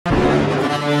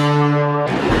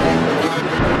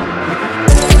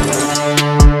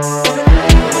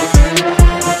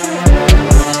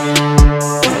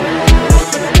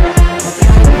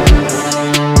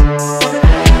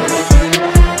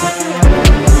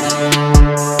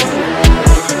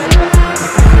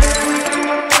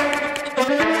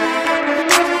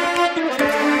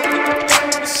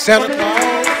Santa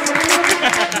Claus,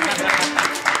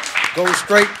 go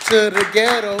straight to the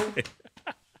ghetto.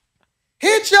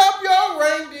 Hitch up your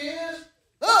reindeers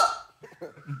up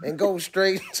and go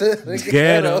straight to the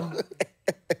ghetto.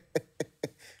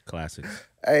 Classics.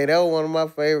 Hey, that was one of my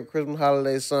favorite Christmas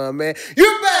holiday songs, man.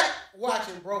 You back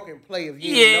watching Broken Play if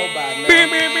you didn't know by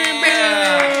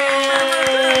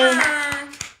now.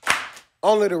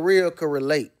 Only the real could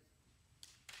relate.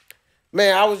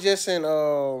 Man, I was just in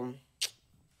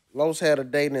Los had a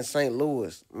date in St.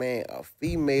 Louis. Man, a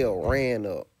female ran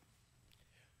up.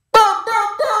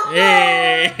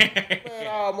 Hey. Man, I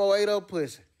almost ate up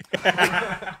pussy.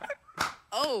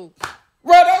 Oh.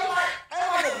 Bro, that's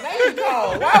like a name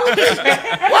call. Why would you burn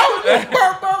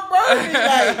me?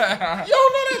 Like, you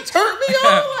don't know that turned me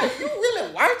on? Like, you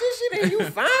really watch this shit and you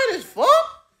fine as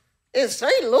fuck? In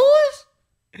St. Louis?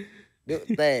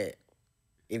 Bad.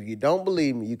 If you don't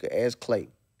believe me, you can ask Clay.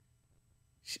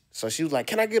 So she was like,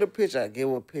 can I get a picture? I give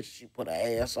her a picture. She put her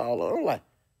ass all on. I'm like,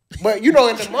 but you know,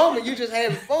 in the moment, you just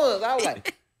having fun. So I was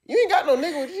like, you ain't got no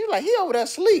nigga with you. Like, he over there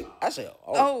asleep. I said,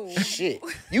 oh, shit.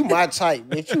 You my type,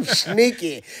 bitch. You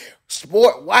sneaky,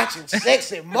 sport watching,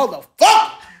 sexy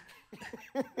motherfucker.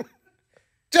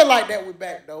 Just like that, we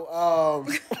back, though.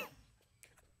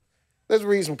 Let's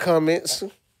read some comments.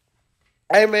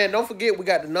 Hey, man, don't forget, we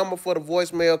got the number for the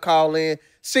voicemail call in,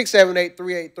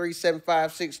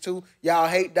 678-383-7562. Y'all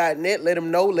hate.net. Let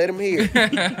them know. Let them hear.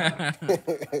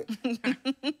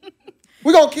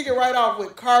 We're going to kick it right off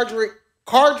with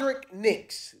Cardrick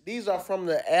Nicks. These are from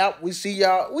the app. We see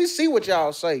y'all. We see what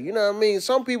y'all say. You know what I mean?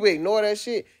 Some people ignore that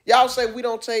shit. Y'all say we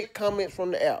don't take comments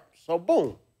from the app. So,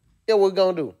 boom. Yeah, what we're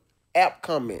going to do. App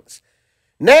comments.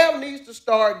 Navv needs to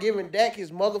start giving Dak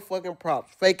his motherfucking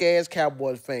props. Fake-ass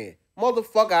Cowboys fan.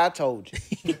 Motherfucker, I told you.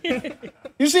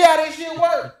 You see how that shit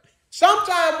work?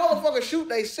 Sometimes motherfuckers shoot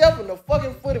theyself in the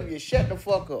fucking foot if you shut the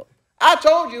fuck up. I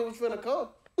told you it was finna come.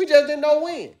 We just didn't know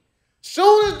when.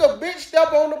 Soon as the bitch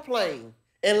step on the plane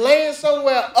and land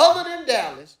somewhere other than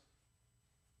Dallas,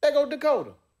 there go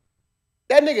Dakota.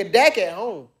 That nigga Dak at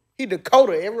home. He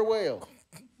Dakota everywhere else.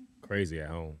 Crazy at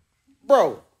home.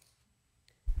 Bro,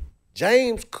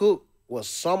 James Cook was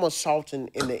somersaulting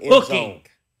in the end zone.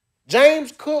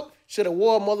 James Cook should have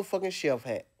wore a motherfucking chef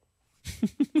hat.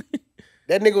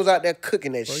 That nigga was out there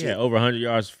cooking that shit. Yeah, over 100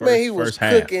 yards first. Man, he was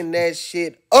cooking that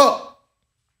shit up.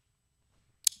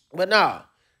 But nah,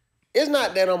 it's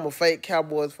not that I'm a fake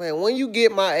Cowboys fan. When you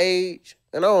get my age,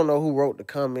 and I don't know who wrote the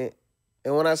comment,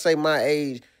 and when I say my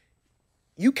age,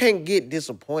 you can't get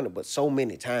disappointed but so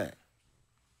many times.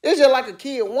 It's just like a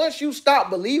kid. Once you stop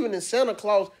believing in Santa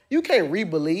Claus, you can't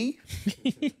re-believe.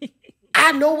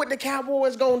 I know what the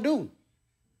Cowboys gonna do.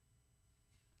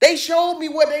 They showed me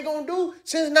what they gonna do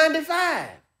since 95.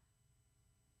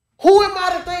 Who am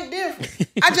I to think different?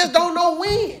 I just don't know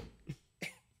when.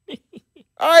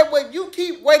 All right, but you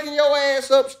keep waking your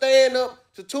ass up, staying up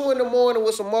to 2 in the morning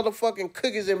with some motherfucking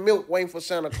cookies and milk waiting for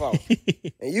Santa Claus.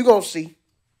 And you gonna see.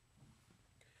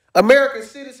 American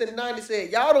Citizen 90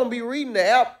 said, y'all don't be reading the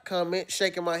app comment,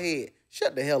 shaking my head.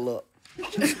 Shut the hell up.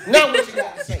 Now what you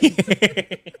got to say?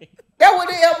 That's what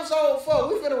this episode for.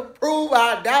 We finna prove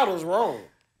our doubters wrong.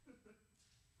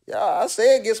 Y'all, I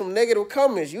said get some negative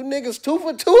comments. You niggas 2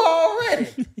 for 2 already.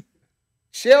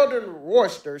 Sheldon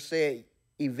Royster said,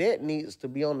 Yvette needs to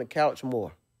be on the couch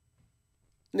more.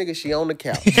 Nigga, she on the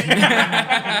couch.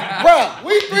 Bruh,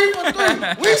 we 3 for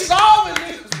 3. We solving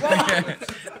niggas' problems.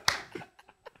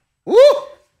 Woo!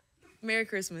 Merry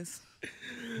Christmas.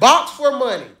 Box for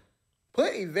money.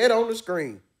 Put Yvette on the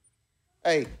screen.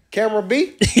 Hey, camera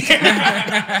B.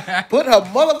 Put her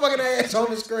motherfucking ass on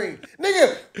the screen.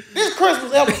 Nigga, this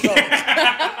Christmas episode.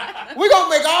 We gonna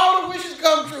make all the wishes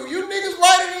come true. You niggas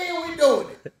write it in, we doing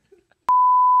it.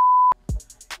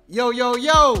 Yo,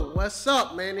 what's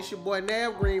up, man? It's your boy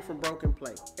Navv Greene from Broken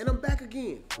Play. And I'm back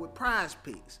again with Prize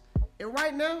Picks. And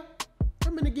right now,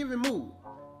 I'm in the giving mood.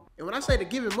 And when I say the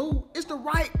giving mood, it's the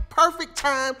right, perfect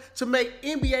time to make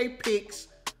NBA picks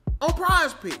on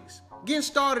Prize Picks. Getting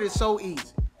started is so easy.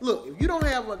 Look, if you don't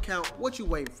have an account, what you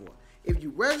waiting for? If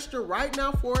you register right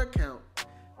now for an account,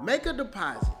 make a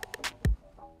deposit.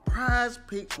 Prize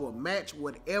Picks will match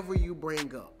whatever you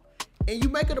bring up. And you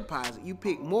make a deposit, you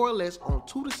pick more or less on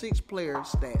 2 to 6 player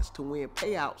stats to win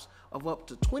payouts of up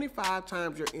to 25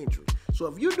 times your entry. So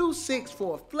if you do 6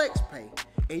 for a flex pay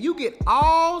and you get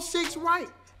all 6 right,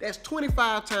 that's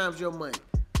 25 times your money.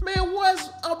 Man, what's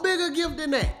a bigger gift than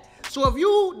that? So if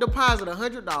you deposit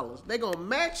 $100, they're going to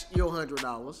match your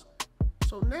 $100.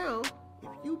 So now, if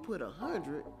you put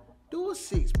 100, do a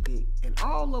 6 pick, and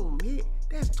all of them hit,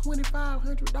 that's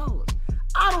 $2,500.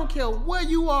 I don't care where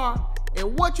you are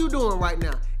And what you doing right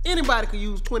now, anybody could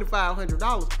use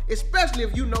 $2,500, especially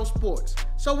if you know sports.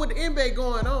 So with the NBA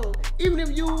going on, even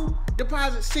if you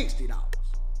deposit $60,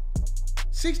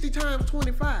 60 times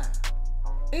 25,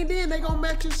 and then they gonna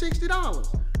match you $60.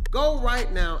 Go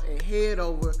right now and head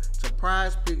over to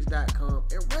prizepicks.com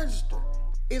and register.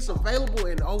 It's available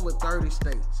in over 30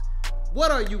 states.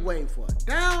 What are you waiting for?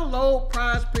 Download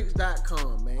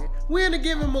prizepicks.com, man. We're in a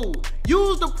giving mood.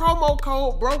 Use the promo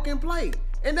code BROKENPLAY.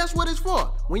 And that's what it's for.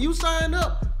 When you sign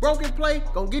up, Broken Play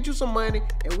gonna get you some money,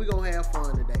 and we gonna have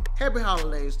fun today. Happy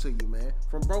holidays to you, man.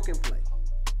 From Broken Play.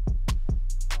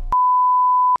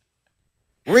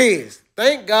 Riz,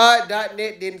 thank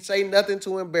God.net didn't say nothing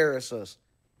to embarrass us.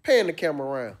 Pan the camera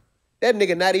around. That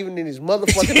nigga not even in his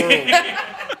motherfucking room.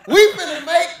 We finna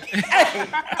make, hey,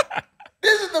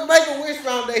 this is the Make-A-Wish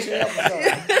Foundation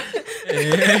episode.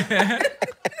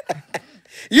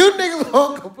 You niggas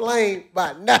won't complain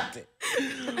about nothing.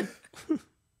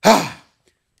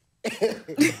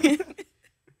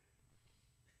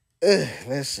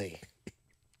 Let's see.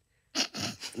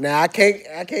 Now I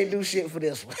can't do shit for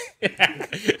this one.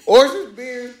 Orchard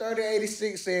Beers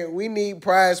 3086 said we need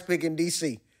prize pick in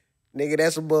DC. Nigga,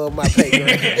 that's above my pay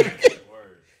grade.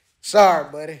 Sorry,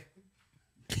 buddy.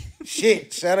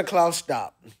 Shit, Santa Claus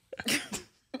stop.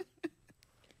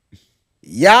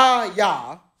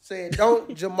 Y'all said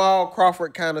don't Jamal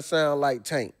Crawford kind of sound like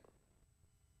Tank?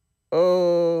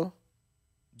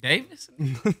 Davis?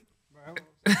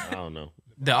 I don't know.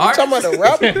 The You artist? talking about the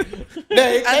rapper? No,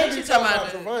 it I can't think be you talking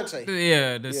talking about Javante.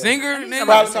 Yeah, the singer? nigga?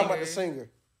 Probably talking about the singer.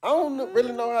 I don't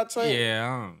really know how to sing.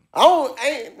 Yeah, I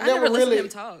ain't I never never listened really. to him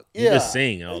talk. You just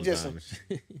sing all the just- time.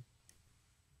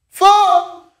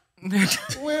 Fuck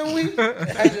when we.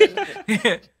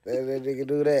 That nigga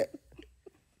do that.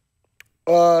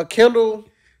 Kendall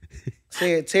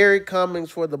said Terry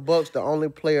Cummings for the Bucks, the only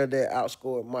player that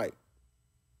outscored Mike.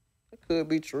 That could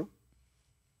be true.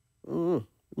 You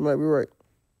might be right.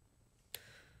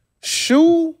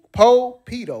 Shoe Po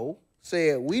Pito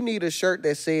said we need a shirt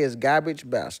that says "Garbage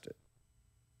Bastard."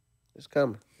 It's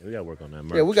coming. Yeah, we gotta work on that.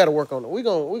 Merch. Yeah, we got to work on it. We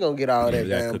gonna get all that we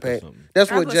gotta down cook or pat. something. That's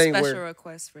I have what a special January.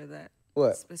 request for that.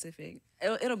 What? Specific.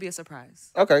 It'll be a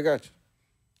surprise. Okay, gotcha.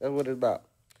 That's what it's about.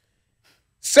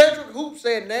 Cedric Hoop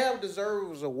said Navv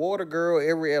deserves a water girl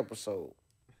every episode.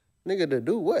 Nigga, to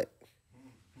do what?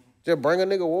 Just bring a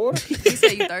nigga water? He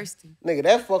said you thirsty. Nigga,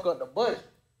 that fuck up the budget.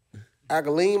 I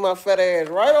can lean my fat ass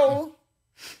right over.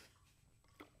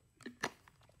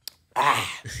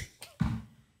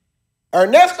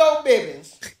 Ernesto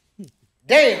Bibbins.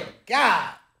 Damn,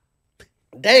 got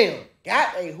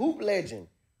a hoop legend.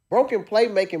 Broken Play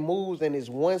making moves and it's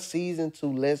one season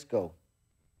two. Let's go.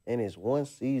 And it's one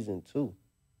season two.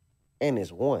 And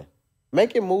it's one.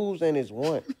 Making moves and it's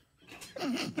one.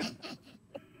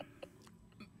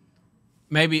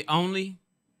 Maybe only.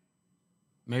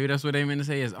 Maybe that's what they meant to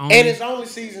say is only. And it's only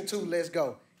season two. Let's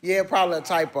go. Yeah, probably a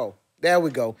typo. There we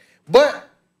go. But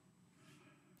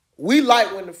we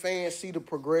like when the fans see the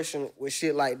progression with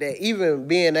shit like that. Even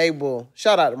being able,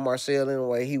 shout out to Marcel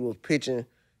anyway, he was pitching,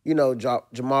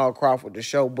 Jamal Crawford the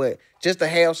show. But just to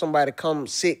have somebody come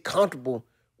sit comfortable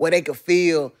where they could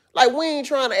feel like we ain't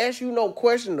trying to ask you no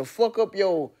question to fuck up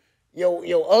your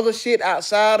other shit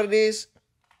outside of this.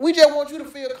 We just want you to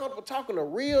feel comfortable talking to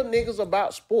real niggas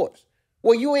about sports.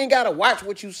 Well, you ain't got to watch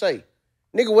what you say.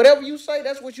 Nigga, whatever you say,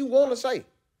 that's what you want to say.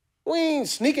 We ain't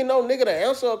sneaking no nigga to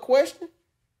answer a question.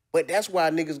 But that's why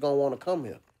niggas gonna want to come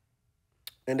here.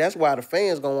 And that's why the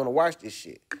fans gonna want to watch this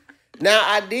shit. Now,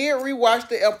 I did rewatch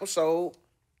the episode.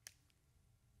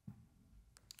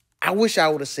 I wish I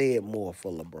would have said more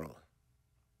for LeBron.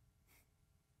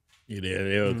 You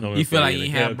feel like you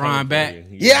ain't have Bron back?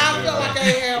 Yeah, I feel like I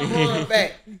ain't have Bron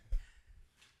back.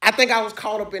 I think I was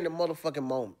caught up in the motherfucking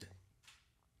moment.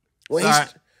 When he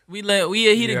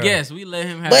the guest. We let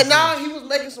him have. But now he was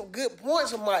making some good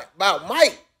points about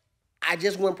Mike. I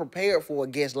just wasn't prepared for a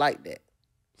guest like that.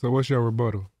 So what's your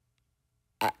rebuttal?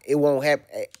 It won't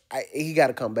happen. He got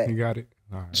to come back. You got it?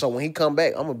 All right. So when he come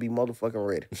back, I'm going to be motherfucking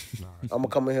ready. I'm going to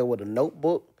come in here with a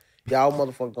notebook. Y'all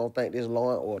motherfuckers going to think this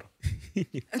Law and Order.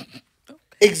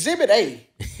 Exhibit A.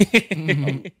 I'm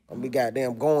going to be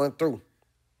goddamn going through.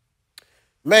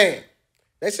 Man,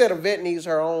 they said a vet needs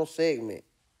her own segment.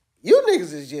 You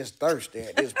niggas is just thirsty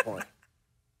at this point.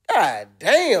 God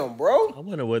damn, bro. I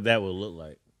wonder what that would look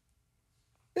like.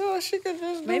 Yeah, she could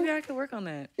just do. Maybe I could work on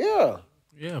that. Yeah.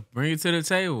 Yeah, bring it to the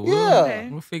table. Yeah. Okay.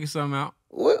 We'll figure something out.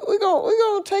 We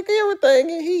gonna take everything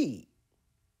in heed.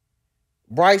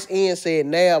 Bryce Ian said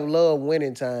Navv love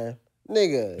winning time.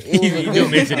 Nigga, it was a good He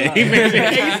mentioned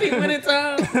it. You see Winning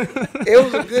Time? It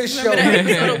was a good show. Remember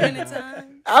that episode of Winning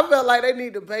Time? I felt like they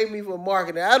need to pay me for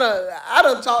marketing. I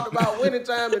done talked about winning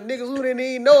time to niggas who didn't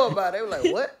even know about it. They were like,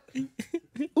 what?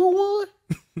 Who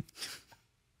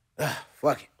won?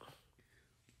 Fuck it.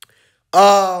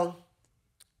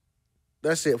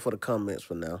 That's it for the comments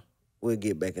for now. We'll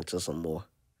get back into some more.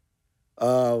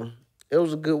 It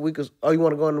was a good week. You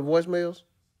want to go into voicemails?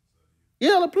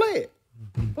 Yeah, let's play it.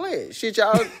 Play it. Shit,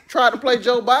 y'all tried to play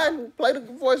Joe Biden. Play the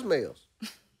voicemails.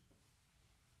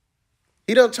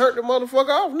 He done turned the motherfucker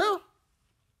off now.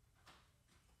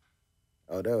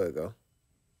 Oh, there we go.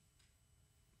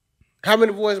 How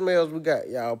many voicemails we got?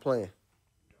 Y'all playing?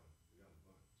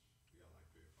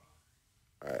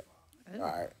 All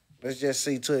right. Let's just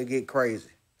see till it get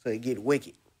crazy, till it get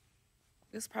wicked.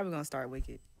 It's probably gonna start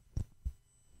wicked.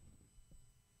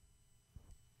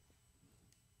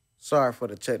 Sorry for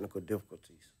the technical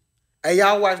difficulties. Hey,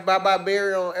 y'all watch Bye Bye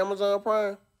Barry on Amazon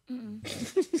Prime?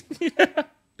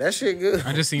 That shit good.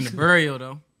 I just seen the burial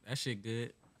though. That shit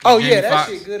good. Oh Jamie yeah, that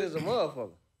Foxx. shit good as a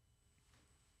motherfucker.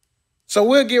 So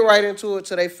we'll get right into it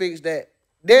till they fix that.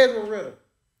 Desmond Ritter,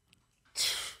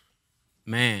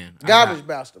 Man. garbage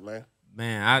bastard, man.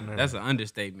 That's an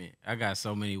understatement. I got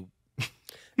so many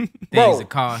things Bro. to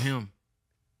call him.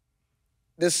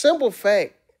 The simple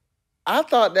fact, I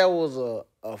thought that was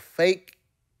a fake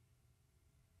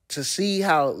to see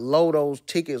how low those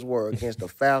tickets were against the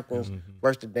Falcons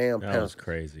versus the damn That Panthers. was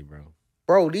crazy, bro.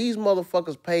 Bro, these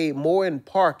motherfuckers paid more in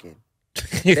parking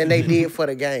than they did for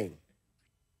the game.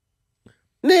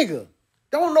 Nigga,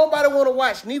 don't nobody want to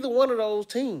watch neither one of those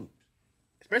teams.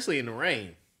 Especially in the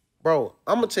rain. Bro,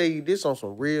 I'm going to tell you this on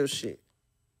some real shit.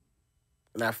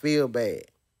 And I feel bad.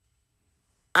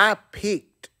 I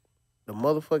picked the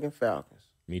motherfucking Falcons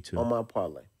Me too. on my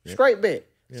parlay. Straight bet.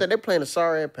 Said they playing the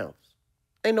sorry ass Panthers.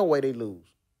 Ain't no way they lose.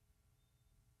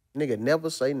 Nigga, never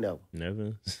say never.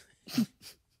 Never.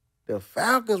 The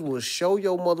Falcons will show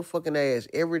your motherfucking ass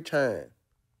every time.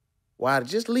 Why?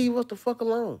 Just leave us the fuck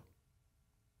alone.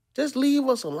 Just leave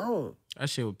us alone. That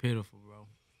shit was pitiful, bro.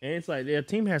 And it's like their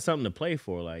team has something to play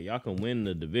for. Like, y'all can win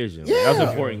the division. Yeah. Like, that's an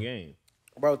important game.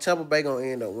 Bro, Tampa Bay gonna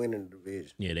end up winning the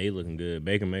division. Yeah, they looking good.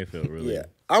 Baker Mayfield really. Yeah.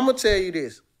 I'm gonna tell you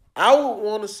this. I would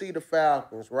want to see the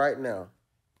Falcons right now.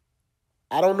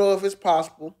 I don't know if it's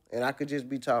possible, and I could just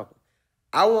be talking.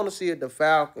 I want to see if the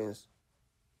Falcons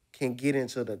can get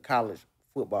into the college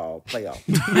football playoff.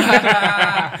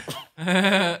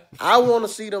 I want to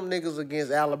see them niggas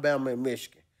against Alabama and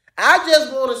Michigan. I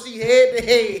just want to see head to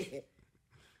head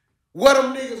what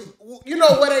them niggas, you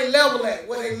know, where they level at,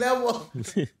 where they level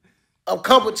of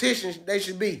competition they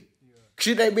should be.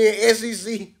 Should they be in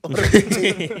SEC or the Big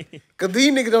Ten? Because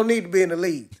these niggas don't need to be in the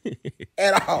league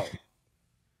at all.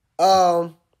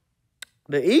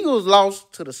 The Eagles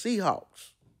lost to the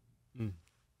Seahawks.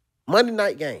 Monday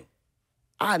night game.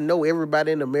 I know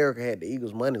everybody in America had the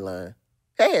Eagles money line.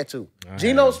 Had to.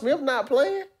 Geno Smith not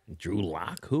playing. Drew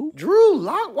Lock, who? Drew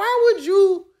Lock. Why would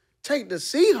you take the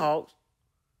Seahawks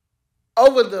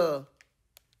over the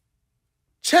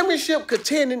championship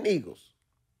contending Eagles?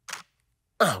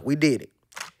 We did it.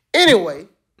 Anyway,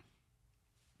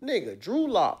 nigga, Drew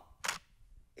Lock,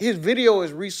 his video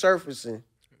is resurfacing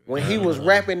when he was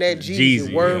rapping that Jeezy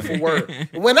Jeezy, word yeah. for word.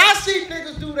 When I see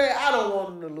niggas do that, I don't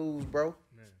want them to lose, bro.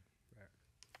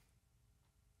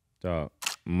 Dog.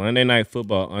 Monday Night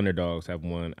Football underdogs have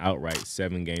won outright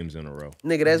 7 games in a row.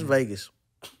 Nigga, that's Vegas.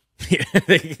 Yeah,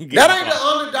 they can get That ain't the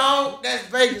underdog. That's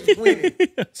Vegas winning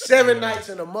 7 nights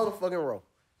in a motherfucking row.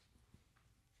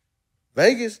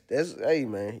 Vegas, that's, hey,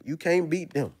 man, you can't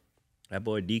beat them. That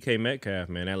boy DK Metcalf,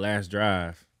 man, that last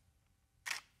drive,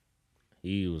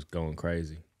 he was going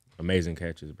crazy. Amazing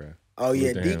catches, bro. Oh,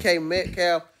 yeah, Salute to him. DK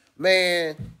Metcalf.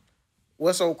 Man,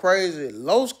 what's so crazy,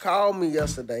 Los called me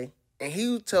yesterday, and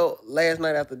he told last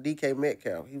night after DK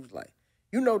Metcalf, he was like,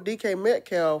 you know, DK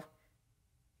Metcalf,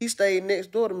 he stayed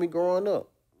next door to me growing up.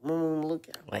 Look,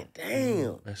 I'm like,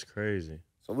 damn. That's crazy.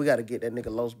 So we got to get that nigga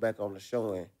Los back on the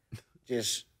show and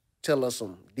just tell us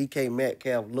some DK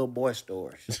Metcalf little boy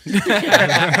stories.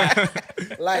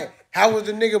 Like, how was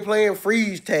the nigga playing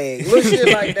freeze tag? Little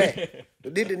shit like that.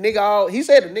 Did the nigga he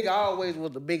said the nigga always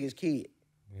was the biggest kid.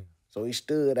 So he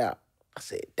stood out. I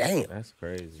said, damn. That's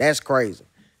crazy. That's crazy.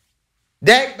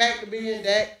 Dak back to being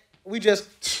Dak. We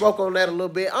just spoke on that a little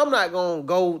bit. I'm not going to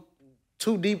go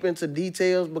too deep into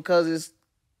details because it's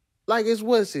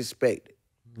what's expected.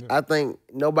 I think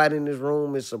nobody in this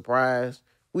room is surprised.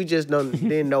 We just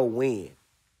didn't know when.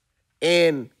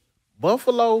 And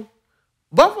Buffalo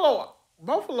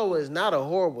is not a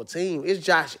horrible team. It's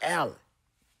Josh Allen.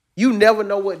 You never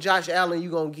know what Josh Allen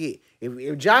you gonna get.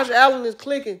 If Josh Allen is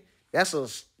clicking, that's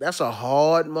a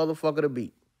hard motherfucker to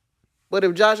beat. But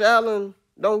if Josh Allen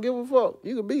don't give a fuck,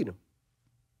 you can beat him.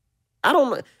 I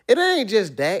don't know. It ain't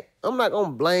just Dak. I'm not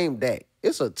gonna blame Dak.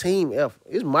 It's a team effort.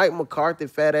 It's Mike McCarthy,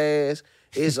 fat ass.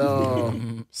 It's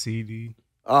CD.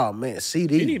 oh man,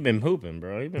 CD. He been hooping,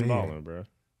 bro. He been balling, bro.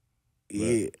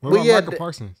 Yeah. What about Michael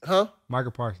Parsons? Huh?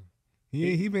 Michael Parsons.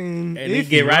 He been And he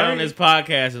get right on his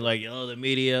podcast and like, yo, the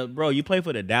media, bro. You play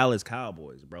for the Dallas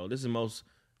Cowboys, bro. This is the most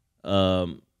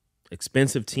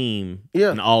expensive team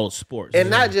in all of sports, and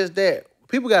not just that.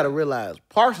 People got to realize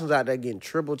Parsons out there getting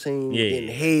triple teamed, getting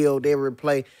held every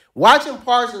play. Watching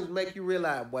Parsons make you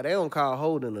realize, boy, they don't call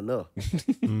holding enough.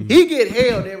 He get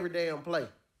held every damn play.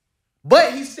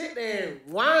 But he sit there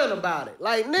and whine about it.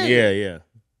 Like, nigga.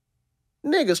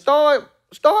 Nigga,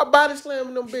 start body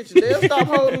slamming them bitches. They'll stop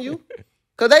holding you.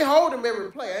 Because they hold him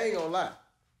every play. I ain't going to lie.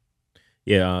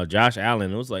 Yeah, Josh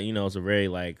Allen, it was like, it's a very,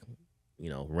 like,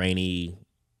 rainy,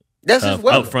 that's his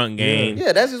weather. Upfront game.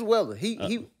 Yeah, that's his weather.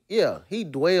 He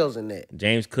dwells in that.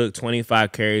 James Cook,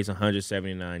 25 carries,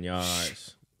 179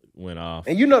 yards, went off.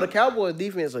 And the Cowboys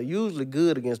defense are usually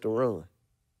good against the run.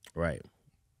 Right.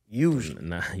 Usually.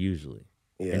 Not usually.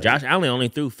 Yeah. And Josh Allen only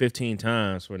threw 15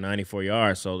 times for 94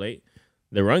 yards, so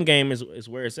the run game is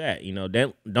where it's at.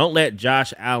 Don't let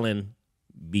Josh Allen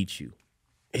beat you.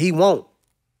 He won't.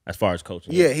 As far as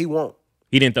coaching. Yeah, he won't.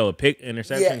 He didn't throw a pick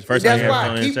interception. Yeah, First that's time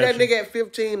why. Keep that nigga at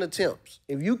 15 attempts.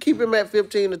 If you keep him at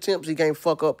 15 attempts, he can't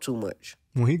fuck up too much.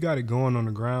 When he got it going on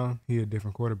the ground, he a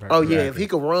different quarterback. Oh, yeah. If he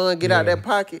could run, get out that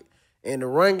pocket, and the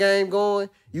run game going,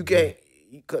 you can't.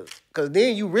 Because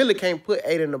then you really can't put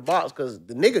 8 in the box because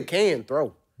the nigga can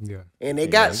throw. Yeah. And they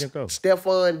got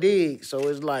Stephon Diggs, so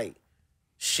it's like,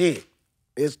 shit,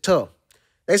 it's tough.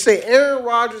 They say Aaron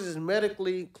Rodgers is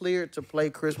medically cleared to play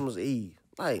Christmas Eve.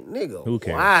 Like, nigga, who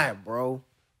cares? Why, bro?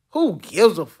 Who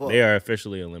gives a fuck? They are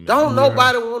officially eliminated. Don't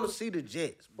nobody want to see the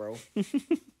Jets, bro.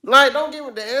 Like, don't give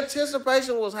me the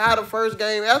anticipation was high the first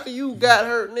game. After you got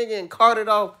hurt, nigga, and carted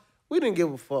off, we didn't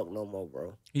give a fuck no more,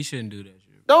 bro. He shouldn't do that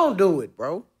shit. Don't do it,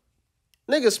 bro.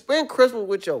 Nigga, spend Christmas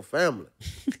with your family.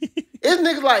 It's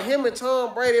niggas like him and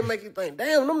Tom Brady make you think,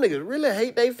 damn, them niggas really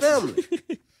hate their family.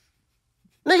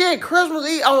 Nigga, at Christmas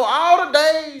Eve, on all the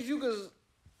days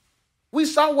we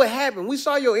saw what happened. We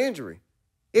saw your injury.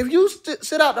 If you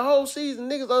sit out the whole season,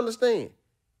 niggas understand.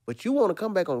 But you want to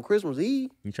come back on Christmas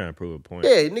Eve? You trying to prove a point.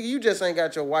 Yeah, nigga, you just ain't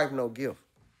got your wife no gift.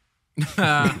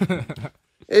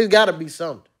 It's got to be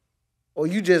something. Or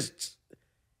you just,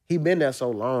 he been there so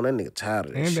long, that nigga tired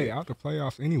of that shit. And they out the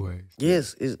playoffs anyways.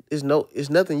 Yes, it's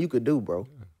nothing you could do, bro.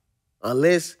 Yeah.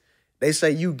 Unless they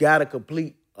say you got to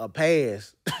complete a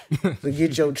pass to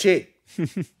get your check.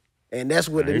 And that's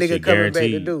what the nigga coming back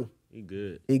to do. He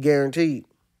good. He guaranteed.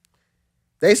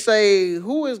 They say,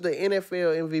 who is the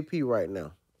NFL MVP right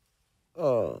now?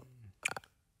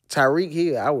 Tyreek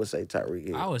Hill. I would say Tyreek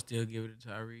Hill. I would still give it to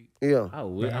Tyreek. Yeah. I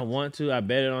want to. I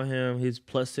bet it on him. He's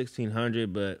plus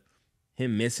 1,600, but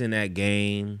him missing that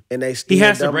game. And they still he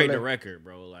has to break the record,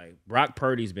 bro. Like, Brock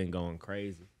Purdy's been going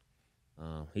crazy.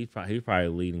 He's probably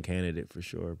leading candidate for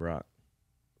sure, Brock.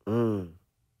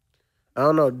 I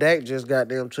don't know. Dak just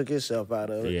goddamn took himself out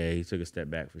of it. Yeah, he took a step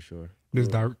back for sure. Does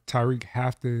Tyreek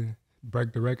have to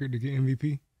break the record to get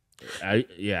MVP? I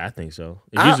think so.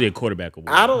 It's usually a quarterback award.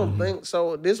 I don't think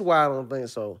so. This is why I don't think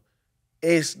so.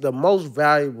 It's the most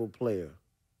valuable player.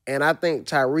 And I think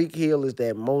Tyreek Hill is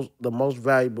the most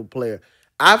valuable player.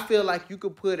 I feel like you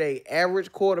could put an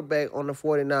average quarterback on the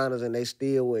 49ers and they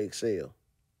still will excel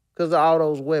because of all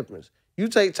those weapons. You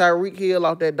take Tyreek Hill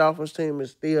off that Dolphins team,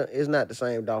 it's not the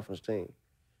same Dolphins team.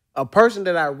 A person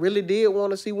that I really did want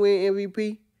to see win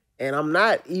MVP, and I'm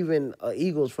not even an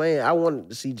Eagles fan, I wanted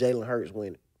to see Jalen Hurts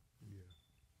win it.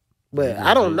 But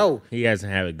I don't know. He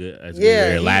hasn't had a good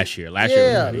year last year. Last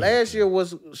year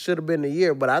should have been the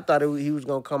year, but I thought he was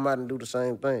going to come out and do the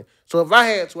same thing. So if I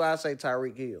had to, I'd say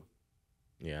Tyreek Hill.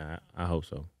 Yeah, I hope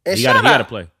so. And he got to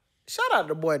play. Shout out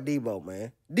to boy Debo,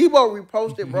 man. Debo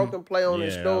reposted Broken Play on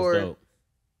his story.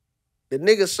 The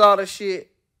nigga saw the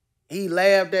shit. He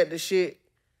laughed at the shit.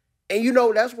 And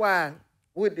that's why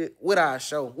with our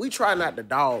show, we try not to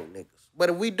dog niggas. But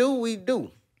if we do, we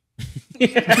do.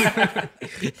 But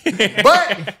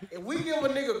if we give a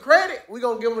nigga credit, we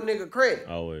gonna give a nigga credit.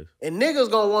 Always. And niggas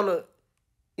gonna wanna,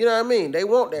 you know what I mean? They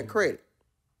want that credit.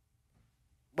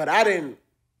 But I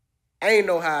ain't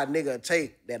know how a nigga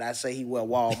take that I say he wear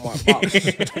Walmart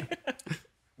boxes.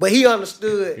 But he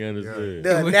understood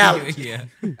the analogy. Yeah.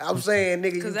 I'm saying,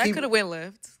 nigga, because that could have went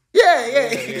left.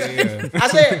 Yeah. I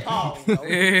said pause.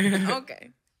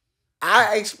 Okay.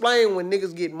 I explain when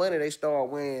niggas get money, they start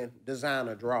wearing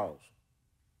designer drawers.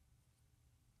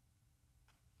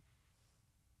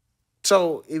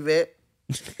 So, Yvette,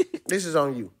 this is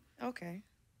on you. Okay.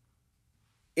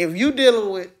 if you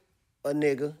dealing with a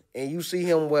nigga and you see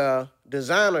him wear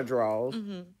designer drawers,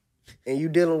 and you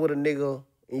dealing with a nigga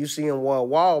and you see him wear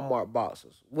Walmart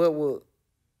boxers, what would?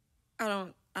 I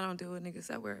don't deal with niggas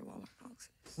that wear Walmart boxers.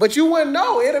 But you wouldn't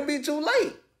know. It'll be too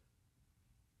late.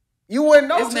 You wouldn't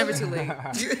know. It's never too late.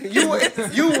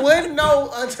 You wouldn't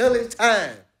know until it's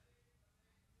time.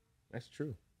 That's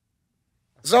true.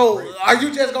 So are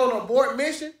you just going to abort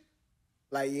mission?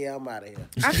 Like, yeah, I'm out of here.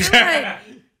 I feel like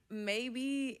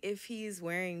maybe if he's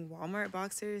wearing Walmart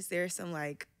boxers, there's some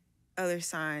like other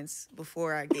signs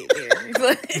before I get there.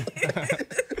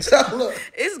 So look,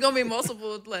 it's gonna be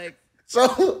multiple like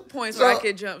points where I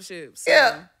could jump ship. So.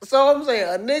 Yeah. So I'm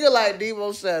saying a nigga like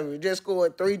Deebo Samuel just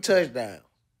scored 3 touchdowns.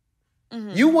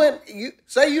 You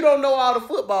say you don't know all the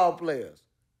football players.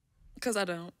 Cause I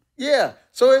don't. Yeah.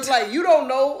 So it's like you don't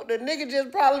know. The nigga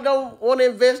just probably don't want to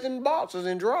invest in boxers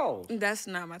and draws. That's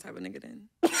not my type of nigga then.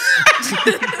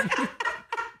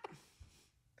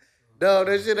 No,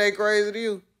 that shit ain't crazy to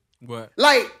you. What?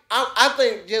 Like, I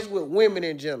think just with women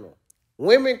in general,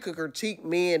 women could critique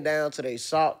men down to their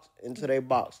socks and to their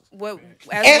boxers. What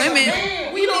As as a women,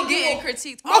 man, we be getting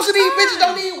critiqued. Most of these bitches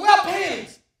don't even wear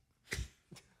panties.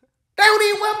 They don't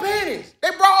even wear panties. They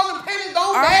bras and panties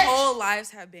don't Our match. whole lives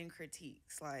have been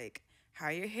critiques, like how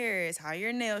your hair is, how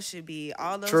your nails should be,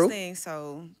 all those True. things.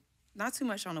 So not too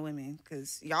much on the women,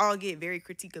 because y'all get very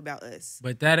critique about us.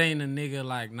 But that ain't a nigga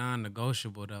like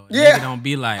non-negotiable though. A Yeah. nigga don't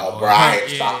be like, Oh, bro, I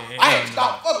ain't stop. yeah, I ain't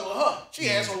stop fucking with her. She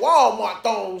had some Walmart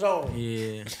thongs on.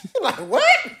 Yeah. Like,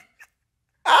 what?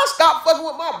 I'll stop fucking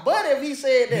with my buddy if he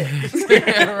said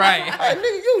that. Right. Like,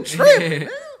 nigga, you tripping, man.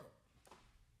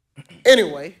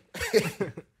 Anyway,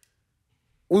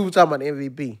 we were talking about the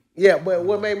MVP. Yeah, but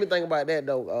what made me think about that,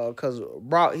 though, because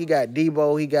Brock, he got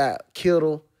Debo, he got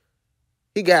Kittle,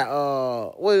 he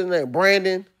got, what is his name,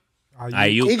 Brandon.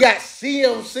 Ayuk. He got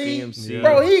CMC. CMC.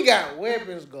 Bro, he got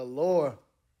weapons galore.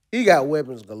 He got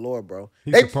weapons galore, bro.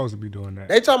 He's supposed to be doing that.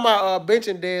 They talking about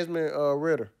benching Desmond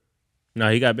Ritter. No,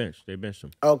 he got benched. They benched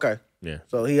him. Okay. Yeah.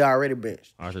 So he already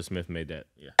benched. Arthur Smith made that.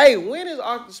 Yeah. Hey, when is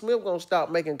Arthur Smith gonna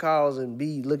stop making calls and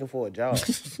be looking for a job?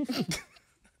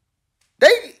 they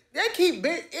keep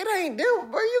it ain't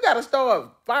them, bro. You gotta start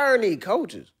firing these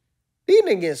coaches. These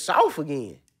niggas getting soft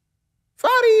again.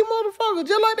 Fire these motherfuckers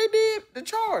just like they did the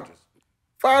Chargers.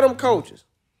 Fire them coaches.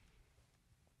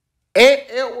 Ant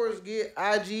Edwards get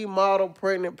IG model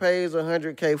pregnant, pays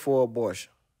 $100K for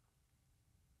abortion.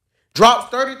 Drops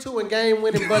 32 in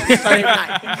game-winning bust the same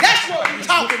night. That's what we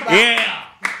talking about. Yeah.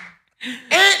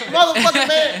 And motherfucking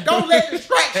man, don't let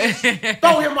distractions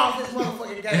throw him off his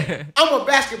motherfucking game. I'm a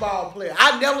basketball player.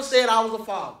 I never said I was a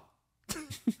father.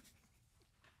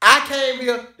 I came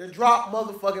here to drop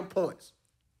motherfucking points.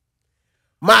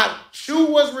 My shoe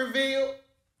was revealed.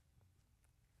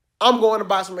 I'm going to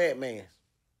buy some Ant-Mans.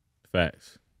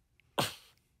 Facts.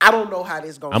 I don't know how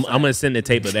this going I'm to gonna send the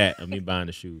tape of that of me buying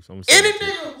the shoes. I'm gonna send Any it to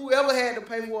you. nigga who ever had to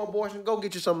pay for abortion, go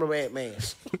get you some of them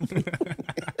Ant-Mans.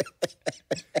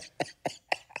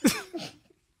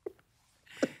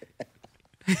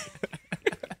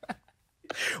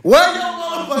 Well, your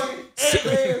motherfucking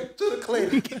Ant-Man to the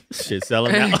clinic. Shit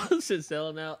selling out. Shit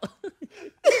selling out.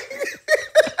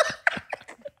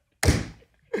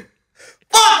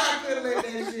 Fuck, I couldn't let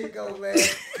that shit go, man.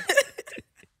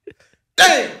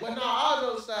 Damn. But no, all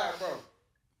those aside, bro.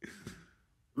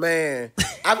 Man,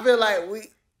 I feel like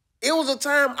it was a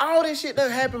time, all this shit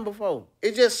done happened before.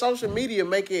 It's just social media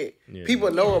make it,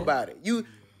 people know about it. You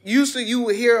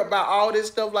would hear about all this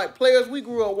stuff like players we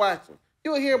grew up watching.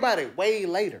 You would hear about it way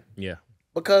later. Yeah.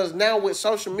 Because now with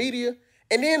social media,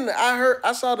 and then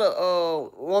I saw the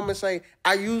woman say,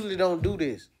 I usually don't do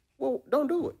this. Well, don't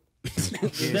do it.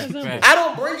 I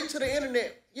don't bring it to the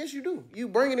internet. Yes, you do. You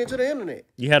bring it into the internet.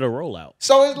 You had a rollout.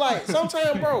 So it's like,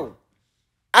 sometimes, bro,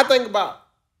 I think about,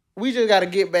 we just got to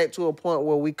get back to a point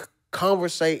where we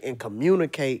conversate and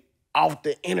communicate off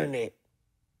the internet.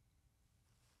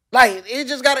 Like, it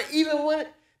just got to, even when,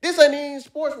 this ain't even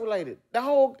sports related.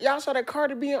 Y'all saw that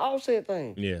Cardi B and Offset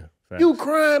thing. Yeah. Facts. You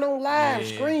crying on live,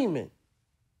 screaming.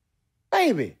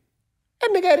 Baby,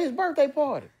 that nigga at his birthday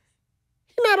party.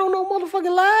 He not on no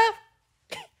motherfucking live.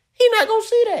 He not gonna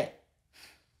see that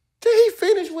till he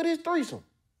finished with his threesome.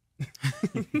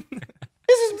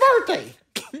 It's his birthday.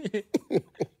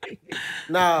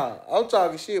 Nah, I'm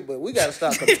talking shit, but we gotta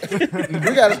stop. We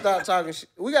gotta stop talking shit.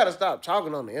 We gotta stop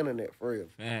talking on the internet for real.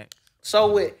 Fact.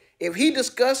 So if he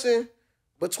discussing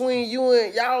between you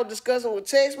and y'all discussing with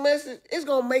text message, it's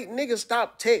gonna make niggas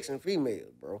stop texting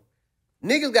females, bro.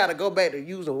 Niggas gotta go back to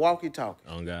using walkie-talkie.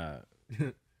 Oh God.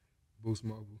 Boost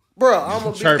mobile. Bro, I'm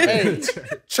gonna be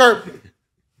chirping.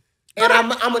 And I'm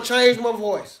gonna change my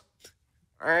voice.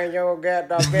 I ain't your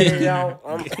goddamn video.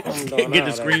 I'm doing Get all the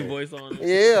that screen shit. voice on.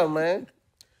 Yeah, man.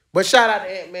 But shout out to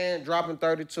Ant-Man dropping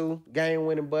 32,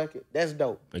 game-winning bucket. That's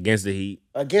dope. Against the Heat.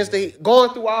 Against the Heat, going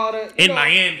through all that. In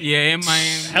Miami. Yeah, in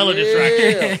Miami. Hella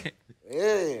distracted.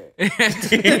 Yeah.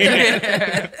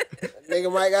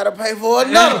 Nigga might gotta pay for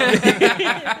another.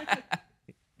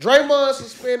 Draymond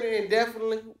suspended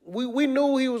indefinitely. We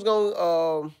knew he was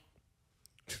gonna.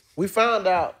 We found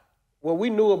out what we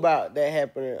knew about that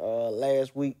happening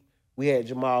last week. We had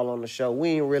Jamal on the show. We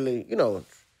ain't really,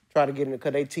 try to get in it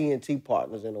because they TNT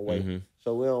partners in a way. Mm-hmm.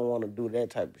 So we don't want to do that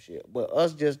type of shit. But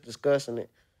us just discussing it,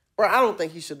 bro. I don't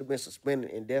think he should have been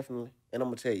suspended indefinitely, and I'm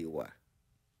gonna tell you why,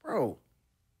 bro.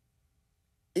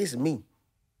 It's me.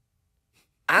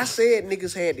 I said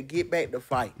niggas had to get back to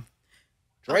fight.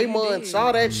 Draymond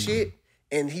saw that shit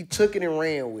and he took it and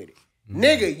ran with it.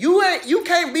 Nigga, you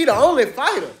can't be the only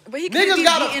fighter. But he niggas can't be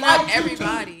gotta beating fight up you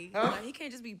everybody. too. Huh? Like, he can't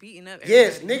just be beating up everybody.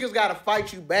 Yes, niggas gotta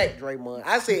fight you back, Draymond.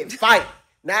 I said fight,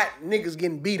 not niggas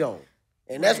getting beat on.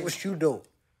 And that's what you do.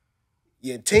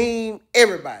 Your team,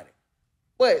 everybody.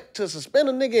 But to suspend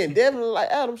a nigga indefinitely like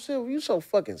Adam Silver, you so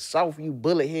fucking soft, you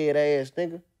bullet head ass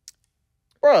nigga.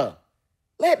 Bruh,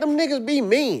 let them niggas be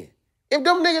men. If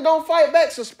them niggas don't fight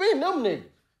back, suspend them niggas.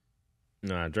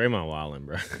 Nah, Draymond wildin',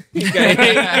 bro.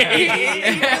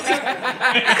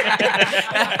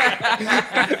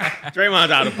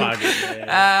 Draymond's out of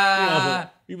pocket,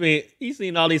 man. You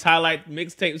seen all these highlight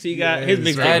mixtapes he got? His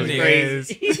mixtape was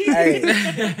crazy.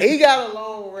 Hey, he got a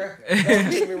long record. Don't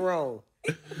get me wrong.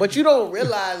 But you don't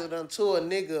realize it until a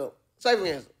nigga, say for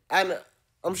instance,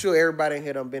 I'm sure everybody in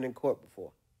here done been in court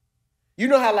before. You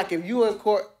know how, like, if you in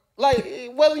court,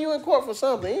 like, whether you in court for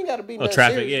something, it ain't got to be nothing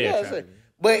traffic, serious. yeah, traffic.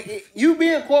 But you be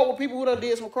in court with people who done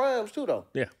did some crimes, too, though.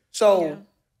 Yeah. So,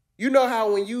 you know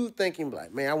how when you thinking,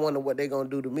 like, man, I wonder what they going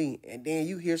to do to me, and then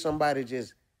you hear somebody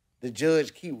just, the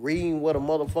judge keep reading what a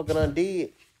motherfucker done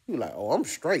did, you like, oh, I'm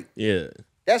straight. Yeah.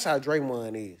 That's how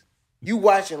Draymond is. You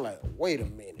watching like, wait a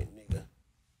minute, nigga.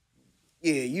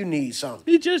 Yeah, you need something.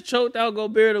 He just choked out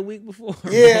Gobert the week before.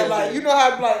 Yeah, like, you know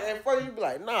how, like, at first you be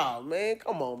like, nah, man,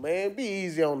 come on, man. Be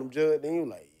easy on them, judge. Then you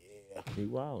like, yeah. He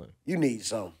wildin'. You need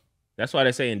something. That's why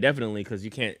they say indefinitely, because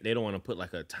they don't want to put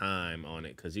like a time on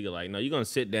it. Because you're like, no, you're going to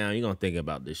sit down, you're going to think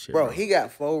about this shit. Bro, he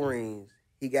got 4 rings.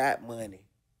 He got money.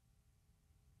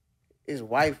 His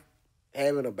wife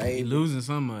having a baby. He losing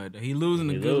some of it. He losing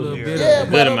a good little bit Yeah, of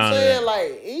it. but I'm amount of saying, that.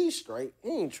 like, he's straight. He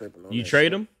ain't tripping on You that trade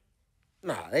shit. him?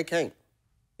 Nah, they can't.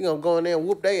 You gonna go in there and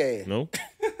whoop their ass. No.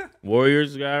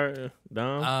 Warriors guy,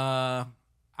 Dom?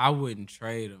 I wouldn't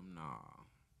trade him, nah.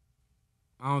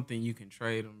 I don't think you can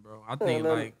trade him, bro. I think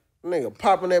like nigga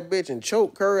popping that bitch and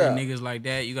choke Curry out. niggas like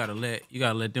that, you gotta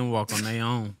let them walk on their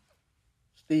own.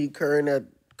 Steve Kerr and that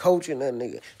coaching that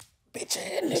nigga. Bitch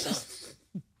ass nigga.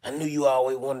 I knew you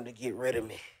always wanted to get rid of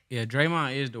me. Yeah,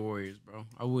 Draymond is the Warriors, bro.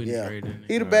 I wouldn't Yeah. trade him.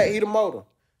 He the back, he the motor.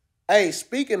 Hey,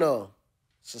 speaking of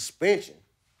suspension,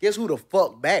 guess who the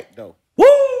fuck back though? Woo!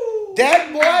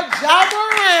 That boy Ja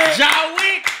Morant. Ja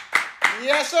Wick!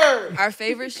 Yes, sir. Our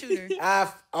favorite shooter.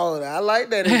 I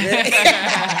like that.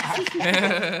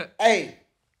 Hey,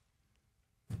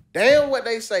 damn what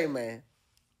they say, man.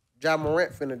 Ja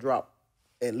Morant finna drop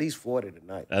at least 40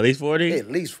 tonight. At least 40?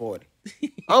 At least 40.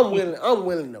 I'm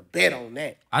willing to bet on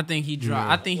that. I think he drop.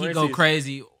 I think he Where's go his-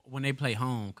 crazy when they play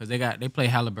home because they play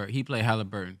Halliburton. He play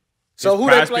Halliburton. So who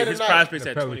they play His prize tonight? picks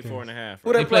at Pelicans. 24 and a half.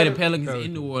 Who Right? They play the the Pelicans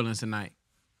in New Orleans tonight.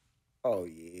 Oh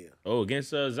yeah. Oh, against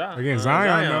Zion. Against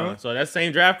Zion, though. So that's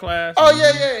same draft class. Oh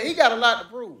yeah. He got a lot to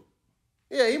prove.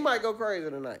 Yeah, he might go crazy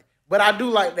tonight. But I do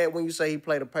like that when you say he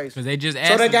played the Pacers. Because they just So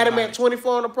asked they got him about at it.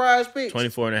 24 on the prize picks.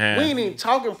 24 and a half. We ain't even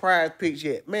talking prize picks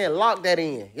yet. Man, lock that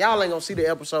in. Y'all ain't gonna see the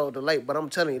episode till late, but I'm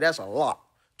telling you, that's a lock.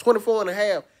 24 and a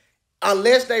half.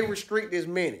 Unless they restrict his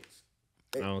minutes.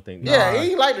 I don't think. Yeah,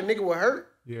 he ain't like the nigga with hurt.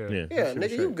 Yeah. Yeah. Yeah,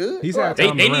 nigga, you good. He's Bro. had They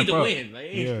time to need ramp to up. win. They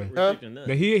ain't Yeah. restricting nothing.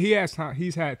 But he has time.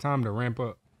 He's had time to ramp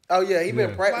up. Oh yeah, he been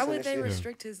Yeah. practicing. Why would they shit.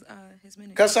 restrict his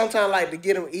minutes? Cause sometimes like to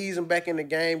get him ease him back in the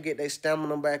game, get their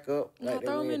stamina back up. No, Like,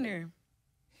 throw they him in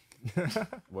win. there.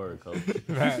 Word, coach.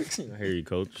 Facts. I hear you,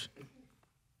 coach.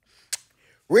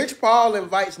 Rich Paul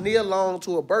invites Nia Long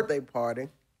to a birthday party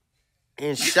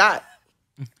and shot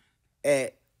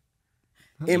at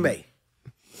MA.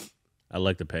 I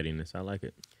like the pettiness. I like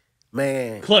it.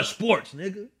 Man, Clutch Sports,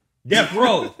 nigga. Death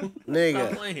Row. Stop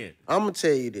nigga, playing. I'm gonna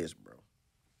tell you this, bro.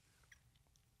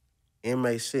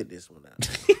 MA sit this one out.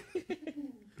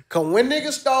 Cause when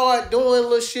niggas start doing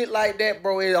little shit like that,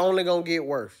 bro, it only gonna get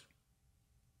worse.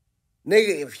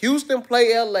 Nigga, if Houston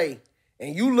play LA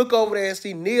and you look over there and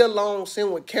see Nia Long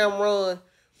sitting with Cameron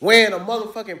wearing a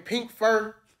motherfucking pink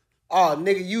fur Oh,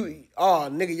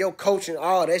 nigga, your coaching,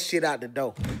 all that shit out the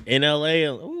door. In LA,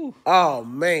 ooh. Oh,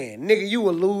 man. Nigga, you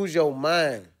will lose your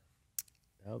mind.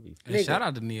 That would be Hey, shout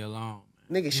out to Nia Long,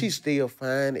 man. Nigga, she still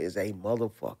fine as a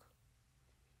motherfucker.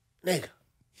 Nigga.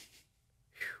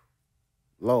 Whew.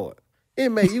 Lord.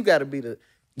 MA, you got to be to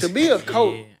be a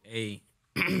coach. Yeah, hey.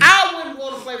 I wouldn't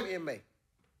want to play for MA.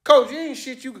 Coach, you ain't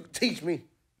shit you could teach me.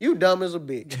 You dumb as a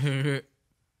bitch.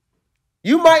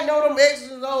 You might know them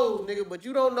X's and O's, nigga, but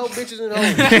you don't know bitches and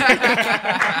hoes.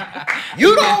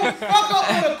 You don't fuck up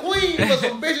with a queen for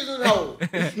some bitches and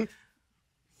hoes.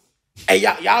 Hey,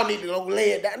 y'all need to go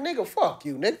lay it down. Nigga, fuck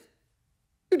you, nigga.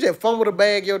 You just fumble the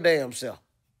bag your damn self.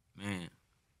 Man.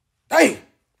 Damn.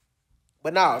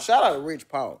 But nah, shout out to Rich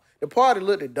Paul. The party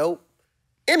looked dope.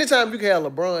 Anytime you can have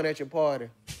LeBron at your party,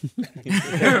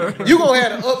 you gonna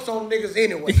have the ups on niggas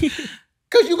anyway.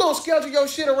 Cause you gonna schedule your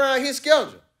shit around his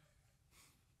schedule.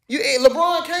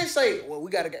 LeBron can't say, well,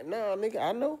 we got a game. Nah, nigga,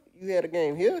 I know you had a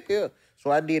game here. So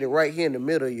I did it right here in the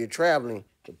middle. You're traveling.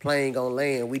 The plane gonna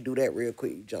land. We do that real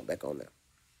quick. You jump back on there.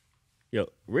 Yo,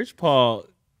 Rich Paul,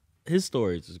 his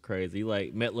stories is crazy. He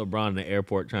like met LeBron in the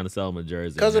airport trying to sell him a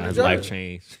jersey. Because of the his jersey. life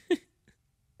changed.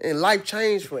 And life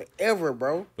changed forever,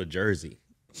 bro. For jersey.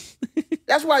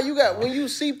 That's why you got, when you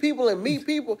see people and meet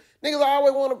people, niggas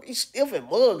always want to be stiff and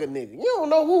mug a nigga. You don't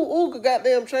know who could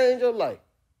goddamn change your life.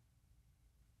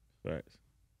 Right.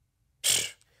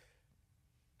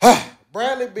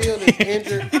 Bradley Beal is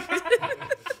injured.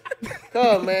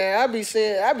 Cause man, I be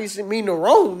seeing meeting the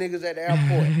wrong niggas at the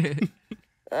airport.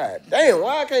 God damn,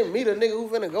 why I can't meet a nigga who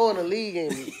finna go in the league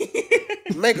and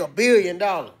make $1 billion?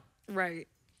 Right.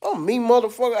 Oh, me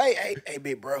motherfucker. Hey,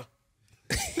 big bro.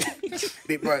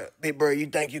 big bro, you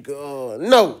think you could?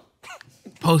 No.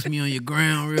 Post me on your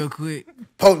ground real quick.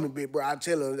 Post me, big bro. I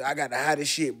tell her I got the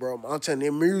hottest shit, bro. I'm telling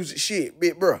them music shit,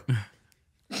 big bro.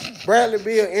 Bradley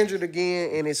Beal injured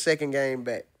again in his second game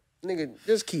back. Nigga,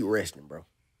 just keep resting, bro.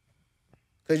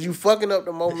 Cause you fucking up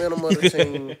the momentum of the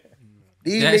team.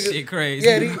 These That niggas, shit crazy.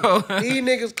 Yeah, bro. these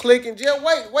niggas clicking. Just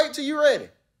wait till you ready.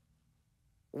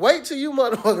 Wait till you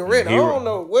motherfucking ready. I don't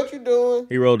know what you doing.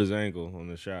 He rolled his ankle on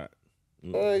the shot.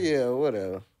 Oh yeah,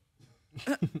 whatever.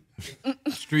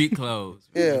 Street clothes.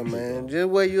 Yeah, man. Just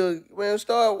wear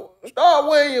start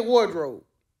wearing your wardrobe.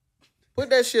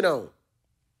 Put that shit on.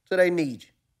 So they need you.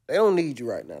 They don't need you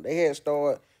right now. They had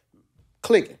start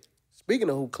clicking. Speaking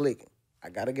of who clicking, I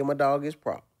gotta give my dog his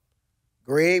prop.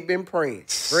 Greg been praying.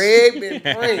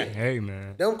 Hey,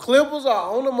 man. Them Clippers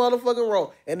are on the motherfucking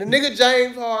road. And the nigga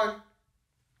James Harden,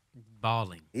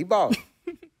 Balling. he balling.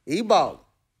 He balling.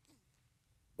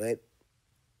 But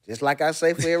just like I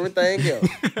say for everything else,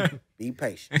 be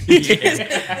patient.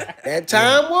 That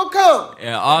time will come.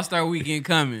 Yeah, All-Star Weekend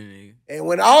coming, nigga. And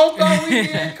when All-Star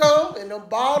Weekend come and them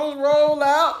bottles roll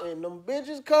out and them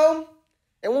bitches come,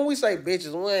 and when we say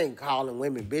bitches, we ain't calling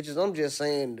women bitches. I'm just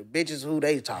saying the bitches who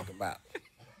they talk about.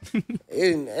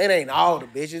 It ain't all the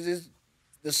bitches. It's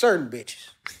the certain bitches.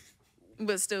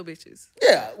 But still bitches.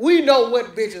 Yeah, we know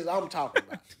what bitches I'm talking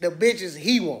about. The bitches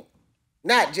he want.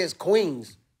 Not just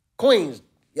queens. Queens,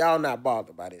 y'all not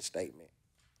bothered by this statement.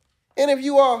 And if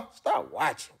you are, stop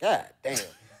watching. God damn.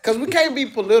 Because we can't be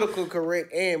political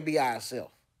correct and be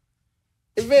ourselves.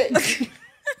 Yvette,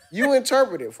 you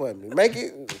interpret it for me. Make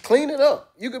it, clean it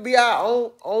up. You could be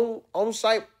our own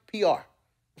on-site PR.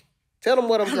 Tell them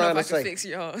what I'm trying to say. Fix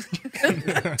y'all.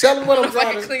 Tell them what I'm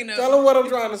trying to clean up. Tell them what I'm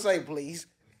trying to say, please.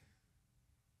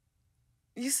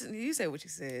 You said what you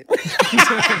said.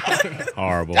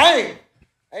 Horrible. Dang.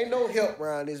 Ain't no help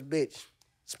around this bitch.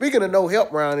 Speaking of no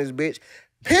help around this bitch,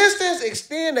 Pistons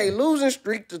extend a losing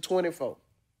streak to 24.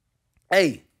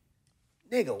 Hey,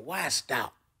 nigga, why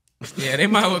stop? Yeah, they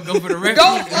might well go for the record.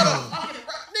 Go for the fucking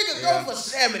nigga, go for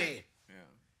 70.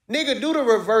 Yeah. Nigga, do the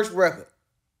reverse record.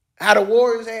 How the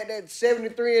Warriors had that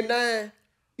 73-9,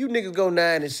 you niggas go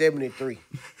 9-73.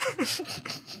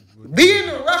 Be in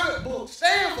the record book,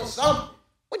 stand for something.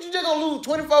 What, you just gonna lose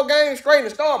 24 games straight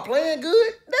and start playing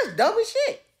good? That's dumb as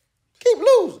shit. Keep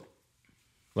losing.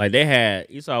 Like they had,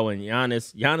 you saw when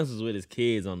Giannis was with his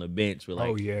kids on the bench with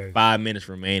like 5 minutes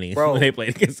remaining. Bro. When they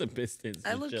played against the Pistons.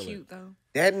 I look cute though.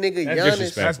 That nigga That's Giannis,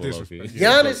 disrespectful. That's Low-key.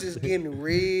 disrespectful. Giannis is getting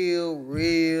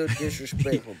real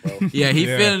disrespectful, bro. Yeah, he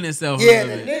feeling himself a Yeah,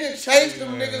 little the bit. nigga chased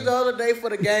them niggas the other day for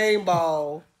the game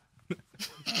ball.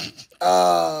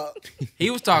 He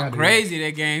was talking crazy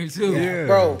that game, too. Yeah.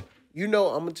 Bro, you know,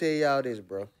 I'm gonna tell y'all this,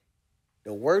 bro.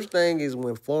 The worst thing is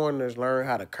when foreigners learn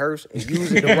how to curse and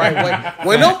use it the right way.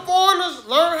 When them foreigners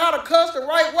learn how to cuss the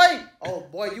right way, oh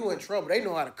boy, you in trouble. They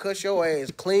know how to cuss your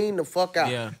ass clean the fuck out.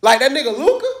 Yeah. Like that nigga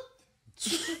Luka.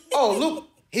 Oh,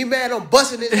 He mad I'm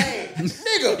busting his ass.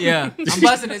 Nigga. Yeah, I'm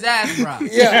busting his ass, bro.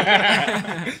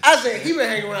 Yeah. I said, he been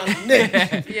hanging around some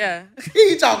niggas. Yeah.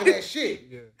 He talking that shit.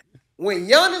 Yeah. When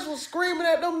Giannis was screaming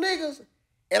at them niggas,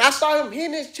 and I saw him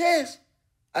hitting his chest,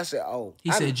 I said, oh.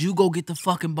 He said, you go get the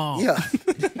fucking ball. Yeah.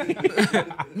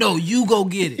 No, you go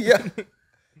get it. Yeah.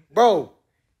 Bro,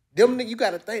 them niggas, you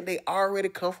got to think they already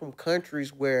come from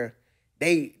countries where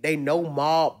they know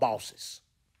mob bosses.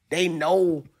 They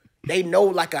know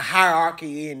like a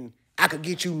hierarchy and I could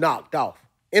get you knocked off.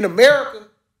 In America,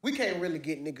 we can't really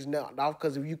get niggas knocked off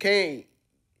because if you can't,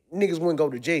 niggas wouldn't go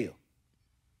to jail.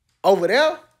 Over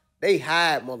there, they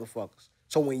hide motherfuckers.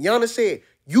 So when Giannis said,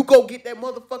 you go get that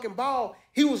motherfucking ball,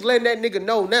 he was letting that nigga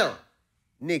know now.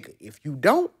 Nigga, if you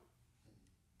don't,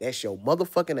 that's your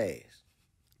motherfucking ass.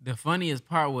 The funniest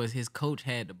part was his coach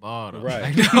had the ball, though. Right.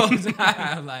 Like, the whole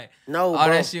time, like, No, all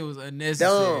bro. that shit was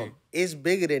unnecessary. Dumb. It's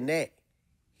bigger than that.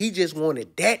 He just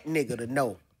wanted that nigga to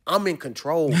know I'm in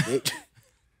control, bitch.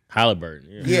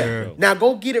 Halliburton. Yeah. Now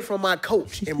go get it from my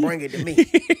coach and bring it to me.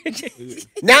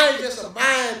 Now it's just a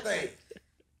mind thing.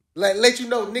 Like let you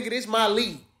know, nigga, this my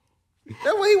league.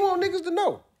 That's what he want niggas to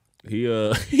know.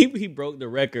 He broke the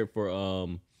record for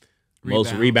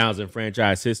most rebounds in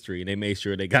franchise history, and they made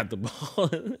sure they got the ball.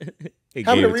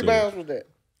 How many rebounds was that?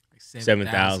 Like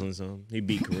 7,000 something. He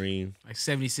beat Greene. Like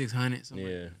 7,600.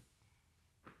 Yeah.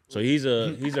 So he's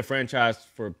a franchise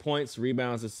for points,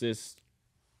 rebounds, assists,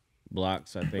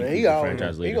 blocks. I think Man, he's a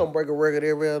franchise leader. He gonna break a record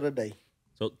every other day.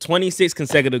 So 26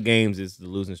 consecutive games is the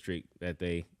losing streak that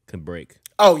they can break.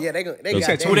 Oh yeah, they got Who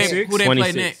they 26?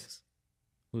 play next?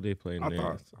 Who they play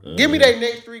next? Give me their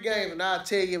next 3 games and I'll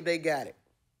tell you if they got it.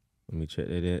 Let me check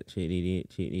that out. Check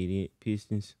that out.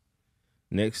 Pistons.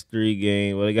 Next 3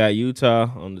 games. Well, they got Utah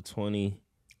on the 21st.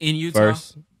 In Utah?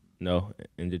 No,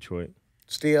 in Detroit.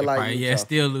 Still like Utah. Yeah,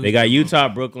 still losing. They got Utah,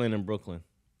 Brooklyn, and Brooklyn.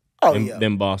 Oh then, yeah.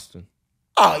 Then Boston.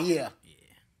 Oh yeah.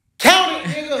 Count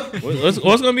it, nigga.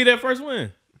 What's gonna be their first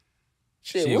win?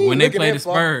 Shit, when they play the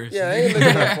Spurs. Yeah, I ain't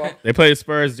looking that far. They play the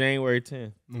Spurs January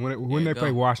 10th. When they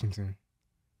play Washington.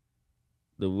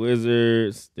 The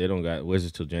Wizards, they don't got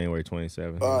Wizards till January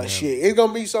 27th. Shit, it's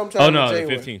gonna be sometime. Oh no, in the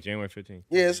January. 15th, January 15th.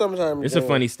 Yeah, sometime. In It's January.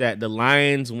 a funny stat. The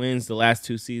Lions wins the last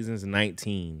 2 seasons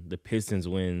 19. The Pistons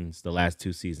wins the last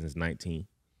 2 seasons 19.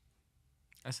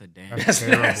 That's a damn. That's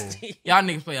terrible. Y'all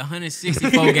niggas play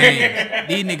 164 games.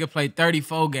 These niggas play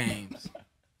 34 games.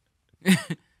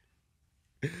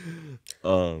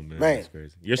 Oh man, that's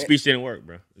crazy. Your speech didn't work,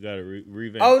 bro. You gotta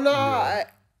revamp. Oh no,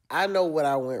 I know what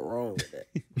I went wrong with that.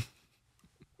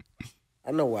 I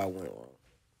know where I went wrong.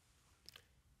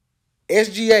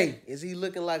 SGA, is he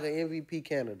looking like an MVP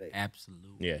candidate?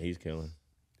 Absolutely. Yeah, he's killing.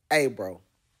 Hey, bro,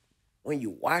 when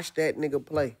you watch that nigga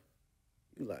play,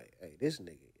 you like, hey, this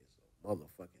nigga is a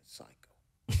motherfucking psycho.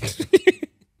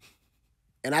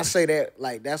 And I say that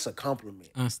like that's a compliment.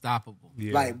 Unstoppable.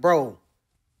 Yeah. Like, bro,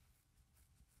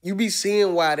 you be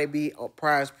seeing why they be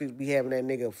prize picks be having that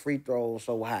nigga free throws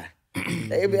so high.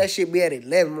 That shit be at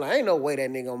 11. Like, ain't no way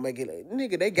that nigga gonna make it. Like,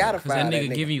 nigga, they gotta Because foul that that nigga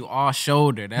nigga. giving you all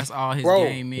shoulder. That's all his Bro,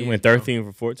 game is. He went 13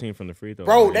 for 14 from the free throw.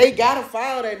 Bro, they gotta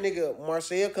foul that nigga,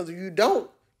 Marcel, because if you don't,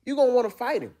 you gonna want to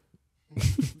fight him.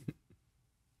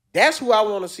 That's who I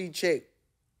want to see check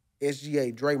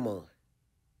SGA, Draymond.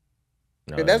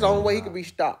 No, That's the only way he can be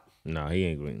stopped. No, he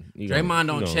ain't going. Draymond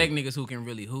don't check niggas who can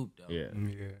really hoop, though. Yeah.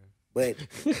 But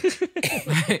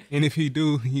And if he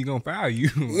do, he gonna foul you.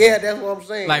 yeah, that's what I'm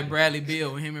saying. Like Bradley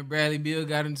Beal. When him and Bradley Beal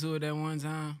got into it that one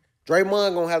time.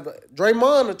 Draymond gonna have to.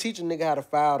 Draymond will teach a nigga how to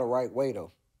foul the right way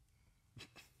though.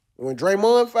 When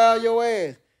Draymond foul your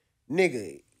ass,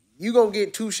 nigga, you gonna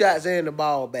get 2 shots and the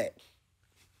ball back.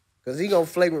 Cause he gonna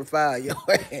flagrant foul your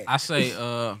ass. I say,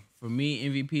 for me,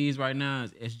 MVPs right now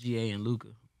is SGA and Luka.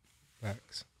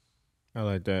 Facts. I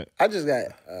like that. I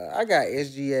got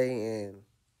SGA and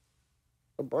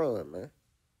LeBron, man.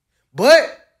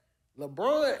 But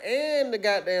LeBron and the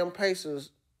goddamn Pacers,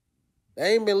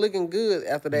 they ain't been looking good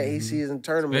after that season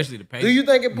tournament. Especially the Pacers. Do you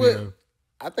think it put? Yeah.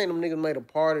 I think them niggas made a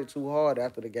party too hard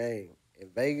after the game in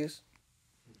Vegas.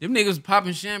 Them niggas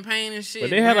popping champagne and shit. But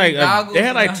they had wearing like goggles they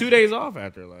had like and 2 days off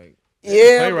after like.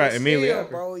 Yeah, play but right immediately still,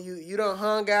 after. bro. You done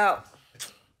hung out.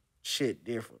 Shit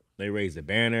different. They raised the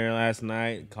banner last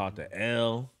night, caught the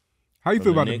L. How you From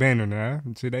feel the about the Knicks. banner now?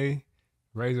 Today,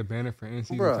 raise a banner for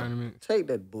in-season Bro, tournament. take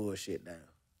that bullshit down.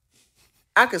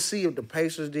 I could see if the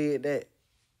Pacers did that,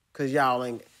 cause y'all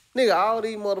ain't nigga all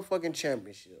these motherfucking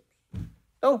championships.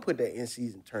 Don't put that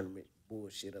in-season tournament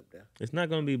bullshit up there. It's not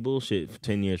gonna be bullshit for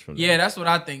 10 years from now. Yeah, that's what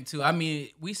I think too. I mean,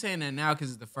 we saying that now because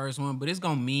it's the first one, but it's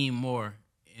gonna mean more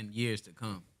in years to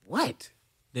come. What?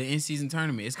 The in-season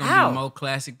tournament, it's gonna How? be more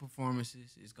classic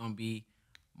performances. It's gonna be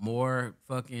more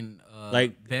fucking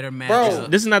Like, better bro,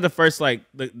 matchup. This is not the first, like,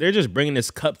 they're just bringing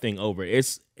this cup thing over.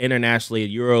 It's internationally,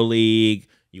 EuroLeague,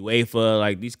 UEFA.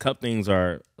 Like, these cup things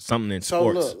are something in So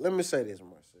sports. look, let me say this,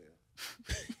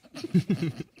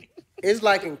 Marcel. It's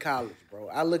like in college, bro.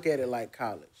 I look at it like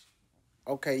college.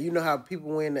 Okay, you know how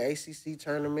people win the ACC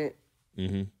tournament,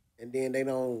 Mm-hmm. and then they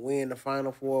don't win the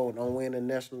Final Four, or don't win the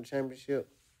national championship.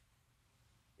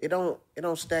 It don't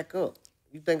stack up.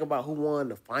 You think about who won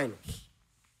the finals.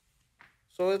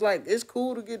 So it's like it's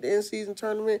cool to get the in-season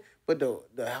tournament, but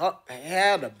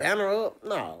have the banner up,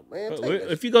 no man.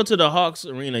 If you go to the Hawks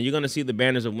arena, you're gonna see the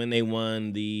banners of when they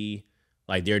won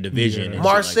their division. Yeah. And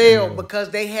Marcel, that.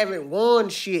 because they haven't won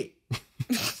shit.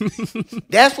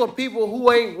 That's what people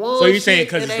who ain't won. So you're saying shit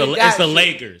because and it's ain't got the shit.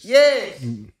 Lakers? Yes.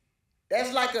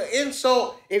 That's like an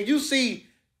insult. If you see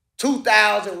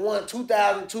 2001,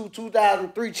 2002,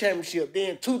 2003 championship,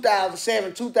 then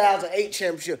 2007, 2008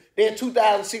 championship, then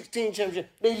 2016 championship,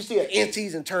 then you see an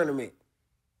in-season tournament.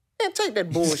 Man, take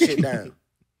that bullshit down.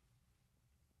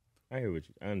 I hear what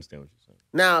I understand what you're saying.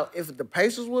 Now, if the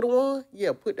Pacers would have won,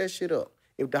 yeah, put that shit up.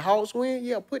 If the Hawks win,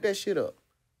 yeah, put that shit up.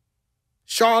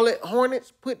 Charlotte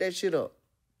Hornets, put that shit up.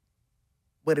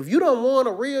 But if you don't want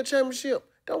a real championship,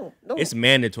 don't. It's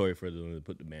mandatory for them to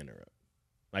put the banner up.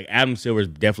 Like Adam Silver's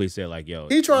definitely said, like, yo,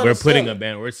 He trying we're to putting sell a it.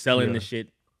 banner. We're selling the shit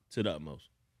to the utmost.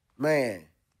 Man,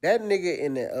 that nigga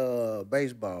in the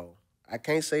baseball, I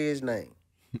can't say his name,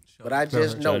 but I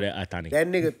just know that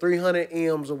nigga 300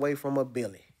 M's away from a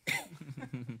Billy.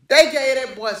 They gave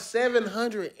that boy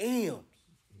 700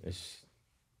 M's.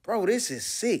 Bro, this is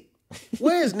sick.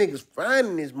 Where's niggas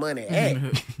finding this money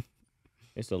at?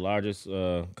 It's the largest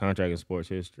contract in sports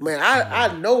history. Man,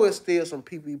 I know it's still some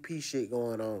PPP shit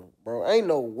going on, bro. Ain't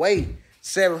no way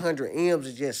 700 M's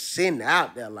is just sitting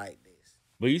out there like this.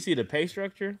 But you see the pay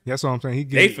structure? That's what I'm saying.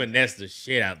 They finessed the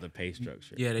shit out of the pay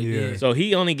structure. Yeah, they did. So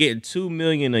he only getting $2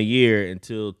 million a year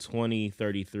until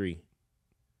 2033.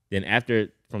 Then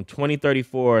from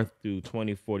 2034 through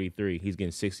 2043, he's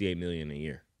getting $68 million a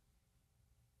year.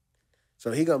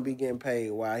 So he gonna be getting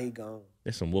paid while he gone.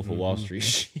 That's some Wolf of Wall Street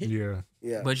shit. Yeah.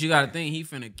 Yeah. But you got to think he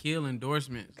finna kill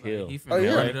endorsements. Kill. Like, he finna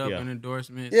yeah. light up Yeah. in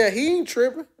endorsements. Yeah, he ain't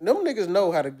tripping. Them niggas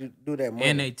know how to do that money.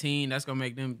 And they team, that's gonna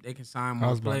make them. They can sign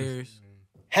more players.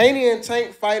 Haney and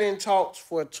Tank fighting talks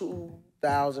for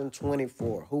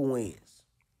 2024. Who wins?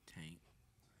 Tank.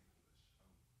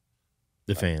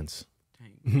 The fans.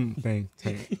 Tank.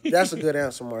 That's a good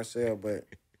answer, Marcel, but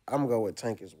I'm gonna go with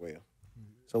Tank as well.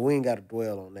 So we ain't got to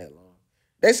dwell on that long.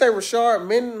 They say Rashard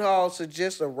Mendenhall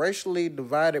suggests a racially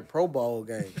divided Pro Bowl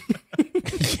game.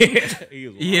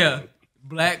 Yeah,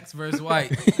 blacks versus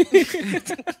white.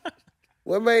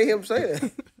 What made him say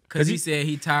that? Because he said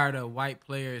he tired of white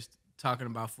players talking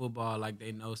about football like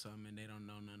they know something and they don't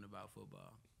know nothing about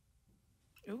football.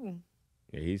 Ooh.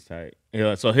 Yeah, he's tight.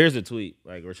 Yeah, so here's the tweet.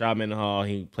 Like, Rashad Mendenhall,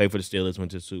 he played for the Steelers, went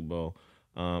to the Super Bowl.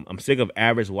 I'm sick of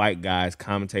average white guys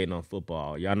commentating on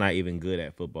football. Y'all not even good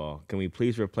at football. Can we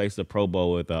please replace the Pro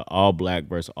Bowl with an all-black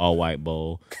versus all-white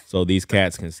bowl so these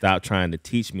cats can stop trying to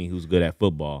teach me who's good at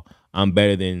football? I'm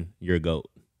better than your GOAT.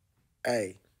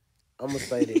 Hey, I'm going to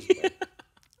say this,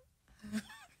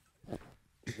 bro.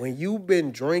 When you've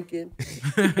been drinking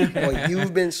or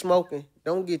you've been smoking,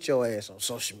 don't get your ass on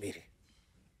social media.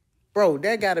 Bro,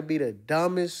 that got to be the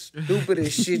dumbest,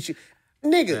 stupidest shit you...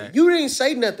 Nigga, you didn't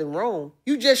say nothing wrong.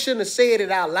 You just shouldn't have said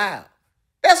it out loud.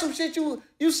 That's some shit you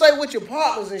say with your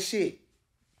partners and shit.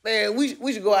 Man, we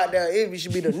should go out there. It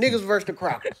should be the niggas versus the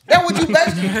Crockers. That's what you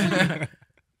basically tweeted.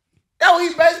 That's what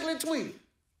he basically tweeted.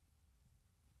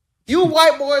 You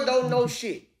white boys don't know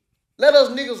shit. Let us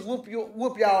niggas whoop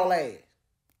y'all ass.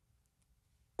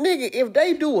 Nigga, if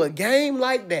they do a game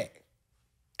like that,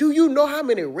 do you know how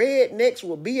many rednecks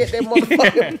will be at that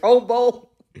motherfucking Pro Bowl?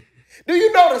 Do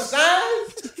you know the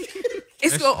signs?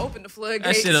 It's going to open the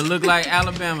floodgates. That shit look like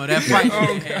Alabama. That fight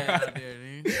they had out there,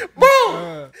 man.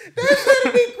 Bro, that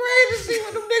shit'd be crazy to see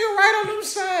what them niggas write on them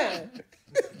signs.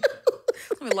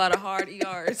 A lot of hard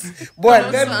ERs. Boy,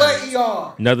 Those that signs. butt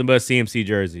ER. Nothing but CMC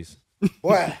jerseys.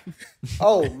 Boy.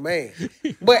 Oh, man.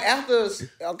 But after,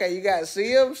 okay, you got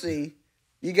CMC.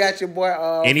 You got your boy.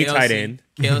 Any Kelsey. tight end.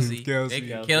 Kelsey. Kelsey.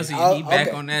 Kelsey, Oh, he back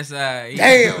okay. on that side.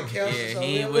 Damn, Kelsey. Yeah, So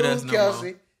he ain't we with us lose no Kelsey.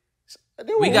 more.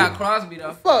 Then We what got Crosby,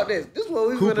 though. Fuck this. This is what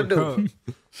we Cooper finna do.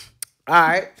 Kupp. All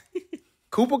right.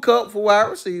 Cooper Kupp for wide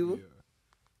receiver.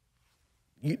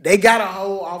 They got a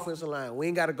whole offensive line. We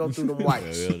ain't got to go through them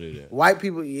whites. Yeah, we'll do that. White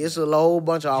people, it's a whole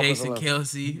bunch of offensive Jason line.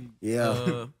 Kelsey.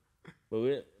 Yeah.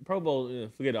 But Pro Bowl,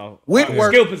 forget all.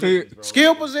 Whitworth. Skill positions, bro.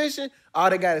 Skill position, all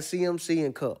they got is CMC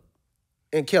and Kupp.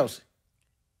 And Kelsey.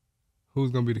 Who's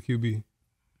gonna be the QB?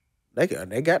 They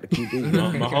got the QB.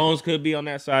 Mahomes could be on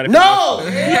that side. No, hell no.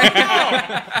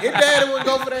 His daddy wouldn't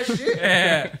go for that shit.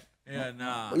 Yeah,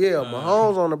 nah. Yeah,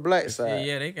 Mahomes on the black side.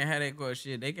 Yeah, they can have that court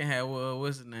shit. They can have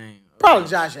what's his name? Probably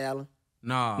Josh Allen.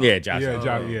 Nah. Yeah, Josh.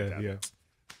 Yeah.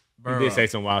 He did say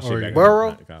some wild shit back Burrow?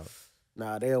 in college.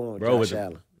 Nah, they don't want Burrow Josh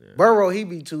Allen. Burrow, he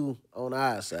be too on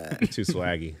our side. Too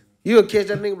swaggy. You'll catch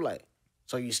that nigga like,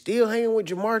 so you still hanging with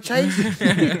Jamar Chase?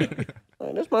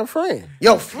 Man, that's my friend.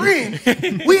 Yo, friend?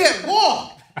 We at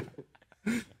war.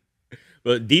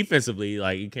 But defensively,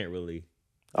 like, you can't really.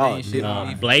 Oh,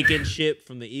 Blankenship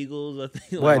from the Eagles, I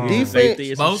think. What, defense?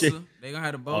 Bosa. They gonna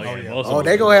have the Bosa. Oh,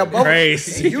 they gonna have both.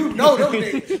 Crazy. And you know them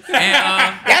niggas.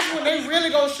 And That's when they really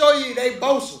gonna show you they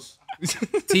bosses.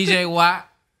 TJ Watt.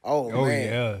 Oh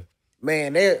man. Yeah.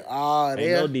 Man, they're Ain't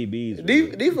no DBs.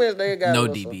 really. defense they got No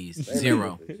some- DBs. they-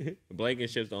 Zero.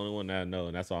 Blankenship's the only one that I know,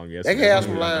 and that's all I'm They guessing. can have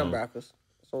some linebackers,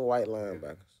 some white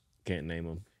linebackers. Can't name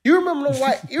them. You remember the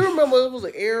white? You remember it was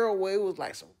an era where it was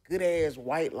like some good ass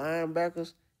white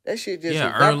linebackers. That shit just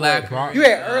evaporated. Urlacher. You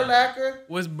had Urlacher.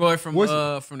 What's boy from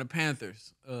the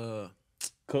Panthers?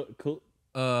 Keekly.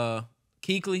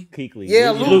 Kuechly.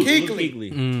 Yeah, Luke Kuechly.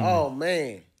 Kuechly. Oh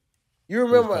man, you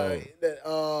remember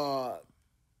that?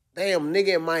 Damn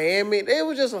nigga in Miami. It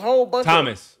was just a whole bunch.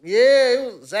 Thomas. Yeah,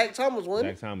 it was Zach Thomas, wasn't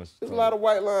it? Zach Thomas. There's a lot of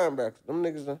white linebackers. Them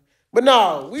niggas. But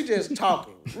no, we just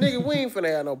talking. Nigga, we ain't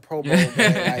finna have no Pro Bowl game like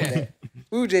that.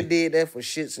 We just did that for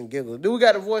shits and giggles. Do we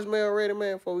got the voicemail ready,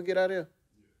 man, before we get out here?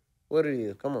 What it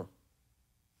is? Come on.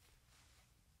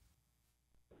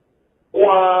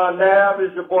 Well, now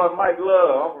it's your boy Mike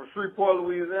Love. I'm from Shreveport,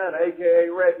 Louisiana, a.k.a.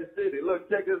 Ratchet City. Look,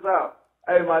 check this out.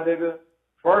 Hey, my nigga,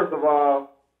 first of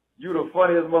all, you the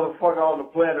funniest motherfucker on the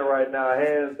planet right now,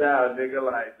 hands down, nigga.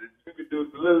 Like, you can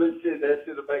do the little shit, that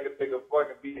shit'll make a nigga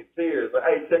fucking be in tears. But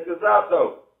hey, check this out,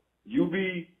 though. You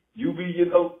be,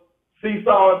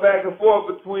 seesawing back and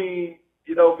forth between,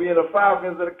 being a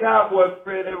Falcons and a Cowboys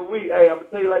fan every week. Hey, I'm gonna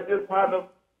tell you like this, partner.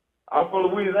 I'm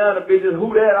from Louisiana, bitches,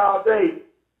 who that all day.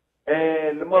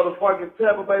 And the motherfucking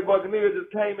Tampa Bay Buccaneers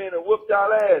just came in and whooped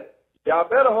y'all ass. Y'all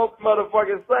better hope the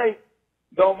motherfucking Saints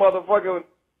don't motherfucking,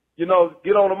 get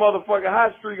on a motherfucking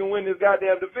hot streak and win this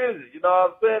goddamn division. You know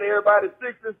what I'm saying? Everybody's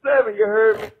 6 and 7, you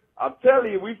heard me? I'm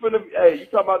telling you, we finna be, hey, you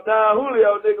talking about Don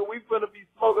Julio, nigga, we finna be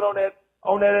smoking on that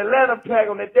Atlanta pack,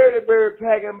 on that Dirty Bird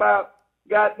pack in about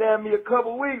goddamn me a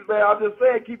couple weeks, man. I'm just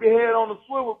saying, keep your head on the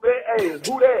swivel, man. Hey,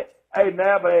 who that? Hey,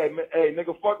 now, but hey,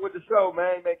 nigga, fuck with the show,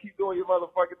 man. Man, keep doing your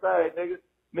motherfucking thing, nigga.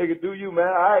 Nigga, do you, man.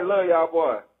 I love y'all,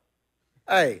 boy.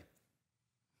 Hey,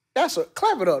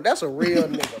 clap it up. That's a real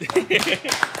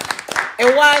nigga.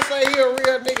 And why I say he a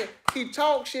real nigga, he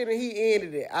talk shit and he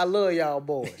ended it. I love y'all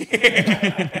boys.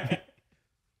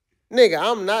 Nigga,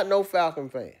 I'm not no Falcon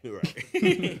fan.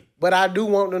 Right. But I do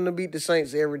want them to beat the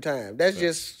Saints every time. That's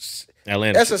just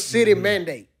Atlanta. That's a city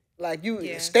mandate. Like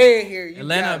you staying here.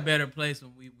 Atlanta a better place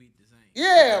when we beat the Saints.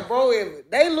 Yeah, bro. If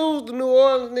they lose to New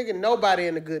Orleans, nigga, nobody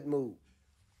in a good mood.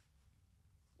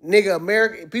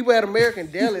 Nigga, people at American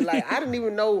Deli, like, I didn't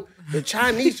even know the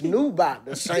Chinese knew about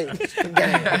the Saints game.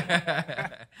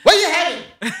 Where you having?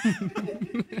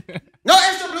 No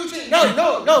extra blue cheese.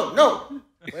 No.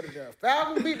 When the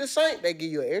Falcons beat the Saints, they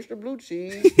give you an extra blue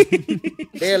cheese.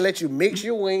 They'll let you mix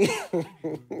your wing.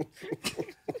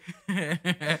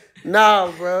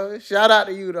 Nah, bro. Shout out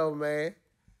to you, though, man.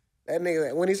 That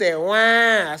nigga, when he said,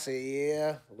 wine, I said,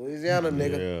 yeah, Louisiana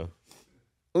nigga. Yeah.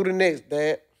 Who the next,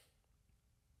 Dad?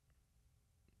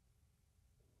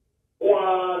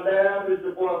 Well, now it's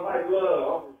your boy Mike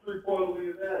Love. I'm from Shreveport,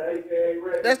 Louisiana, a.k.a.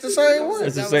 Ratchet. That's the same one.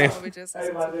 That's the same.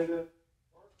 Hey, my nigga.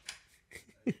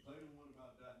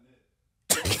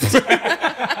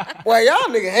 Well,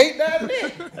 y'all nigga hate that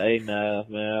nigga. Hey, nah,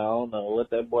 man, I don't know what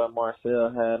that boy Marcel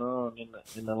had on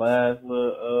in the last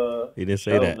little He didn't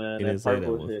say show, that. Man. He that didn't say that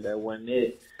purple one. shit, that wasn't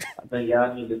it. I think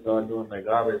y'all need to start doing the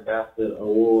garbage bastard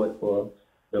award for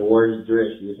the worst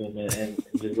dress, you feel me? And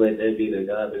just let that be the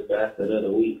garbage bastard of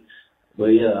the week. But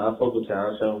yeah, I fuck with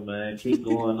y'all show, man. Keep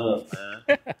going up,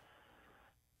 man.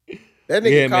 That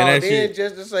nigga Yeah, man, called that in shit-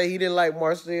 just to say he didn't like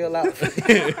Marcel outfit.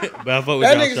 But I fuck with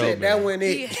That y'all nigga show, said man. that wasn't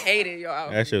He it. hated your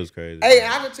outfit. That shit was crazy. Hey, I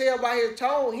can tell by his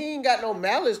tone, he ain't got no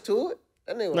malice to it.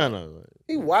 That nigga, No.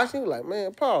 he watched, he was like,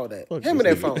 man, Paul that. Fuck Hand me that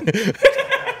this phone.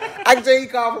 nigga. I can tell he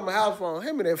called from a house phone.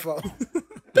 Hand me that phone.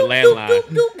 The landline.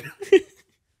 Doop.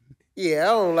 Yeah, I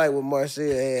don't like what Marcel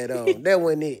had on. That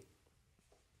wasn't it.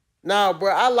 Nah, bro,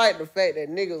 I like the fact that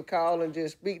niggas call and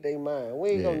just speak their mind. We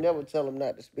ain't gonna never tell them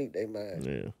not to speak their mind.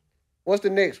 Yeah. What's the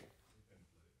next one?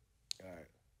 All right.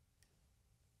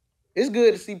 It's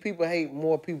good to see people hate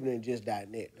more people than just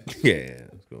 .net. Yeah.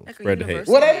 Let's go. Like a Spread the hate.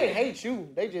 universal- Well, they didn't hate you.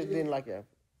 They just didn't like you.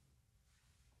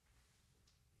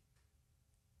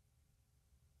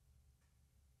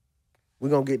 We're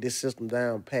going to get this system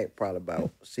down packed probably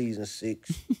about season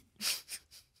 6.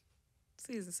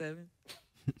 Season 7.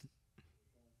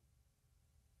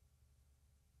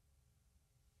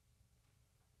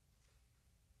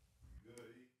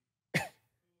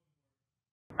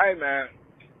 Hey, man.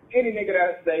 Any nigga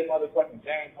that say motherfucking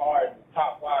James Harden is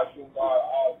top 5 shooting guard of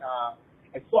all time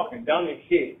is fucking dumb as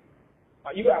shit.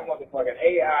 You got motherfucking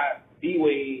AI,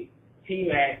 D-Wade,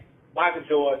 T-Mac, Michael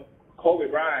Jordan, Kobe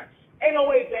Bryant. Ain't no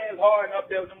way James Harden up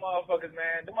there with them motherfuckers,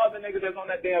 man. Them other niggas that's on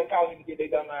that damn couch need to get their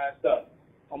dumb ass stuff.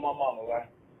 On my mama, right?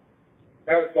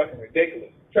 That was fucking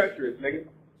ridiculous. Treacherous, nigga.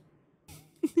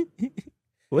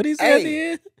 What he say at the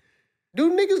end?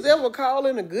 Do niggas ever call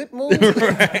in a good mood?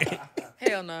 Right.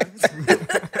 Hell no.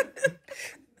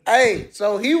 Hey,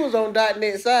 so he was on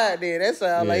 .net side then. That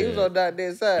sounds like he was on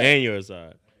 .net side. And your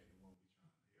side.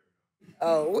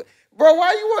 Oh, bro,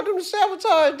 why you want them to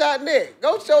sabotage .net?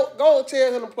 Go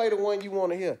tell him to play the one you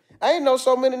want to hear. I ain't know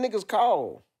so many niggas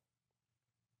call.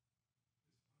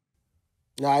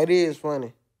 Nah, it is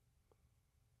funny.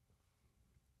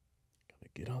 Gotta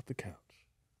get off the couch.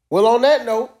 Well, on that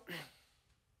note,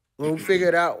 when we figure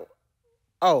it out,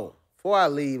 before I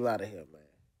leave out of here, man,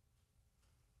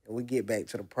 and we get back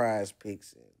to the prize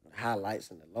picks and the highlights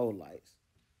and the lowlights,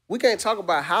 we can't talk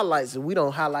about highlights if we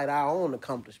don't highlight our own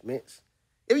accomplishments.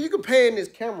 If you can pan this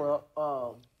camera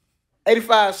up,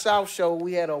 85 South Show,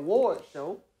 we had an award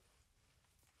show,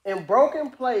 and Broken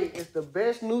Play is the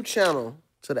best new channel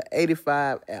to the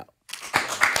 85 app.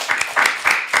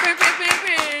 And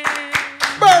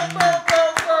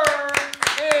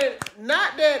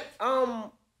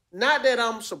not that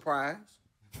I'm surprised.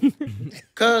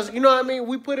 Cause you know what I mean,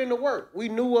 we put in the work. We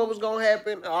knew what was gonna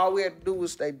happen. All we had to do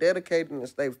was stay dedicated and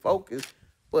stay focused.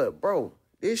 But bro,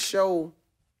 this show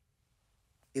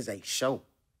is a show.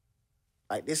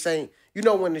 Like this ain't, you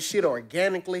know when the shit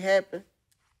organically happen?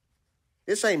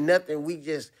 This ain't nothing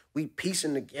we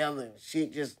piecing together and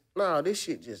shit just, no, this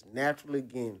shit just naturally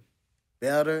getting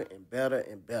better and better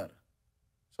and better.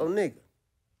 So nigga,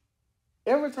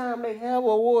 every time they have an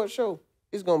award show,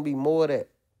 it's gonna be more of that.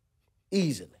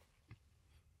 Easily.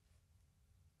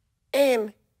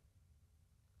 And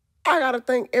I gotta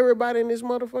thank everybody in this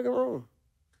motherfucking room.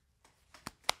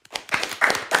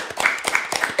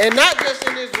 And not just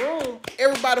in this room,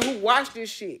 everybody who watched this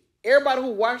shit. Everybody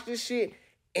who watched this shit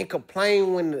and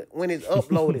complain when it's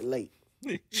uploaded late.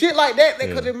 Shit like that,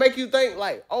 because it make you think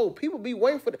like, oh, people be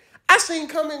waiting for that. I seen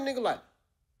come in nigga like,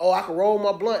 oh, I can roll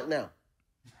my blunt now.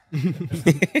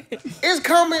 It's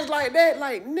comments like that,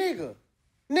 like,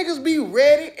 niggas be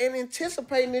ready and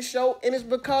anticipating this show, and it's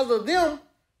because of them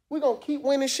we gonna keep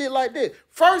winning shit like this.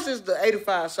 First is the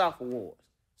 85 South Awards.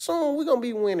 Soon we gonna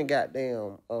be winning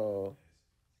goddamn,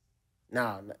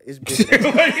 it's big.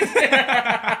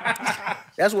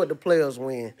 That's what the players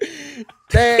win.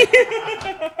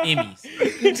 Emmys.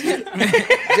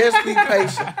 Just be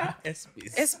patient.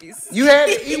 ESPYs. You had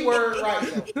the E word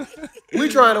right though. We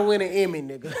trying to win an Emmy,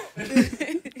 nigga.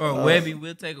 Or Webby,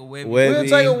 we'll take a Webby. We'll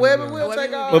take a Webby, we'll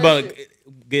take all What that about shit.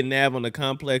 getting Navv on the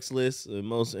complex list of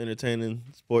most entertaining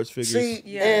sports figures?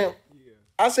 See, and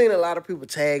I seen a lot of people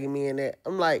tagging me in that.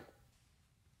 I'm like,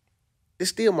 it's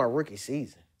still my rookie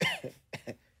season.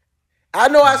 I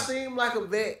know I seem like a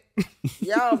vet.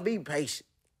 Y'all be patient.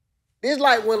 This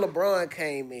like when LeBron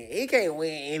came in. He can't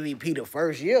win MVP the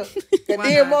first year. And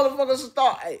then motherfuckers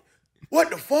start, hey, what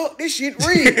the fuck? This shit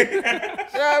real. You know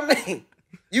what I mean?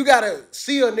 You gotta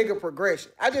see a nigga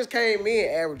progression. I just came in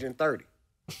averaging 30.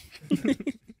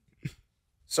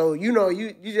 So, you know,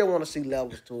 you just want to see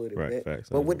levels to it. Right, facts.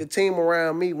 But with the team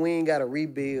around me, we ain't got to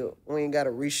rebuild. We ain't got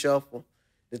to reshuffle.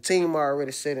 The team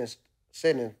already set in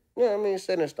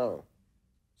stone.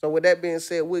 So with that being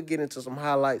said, we'll get into some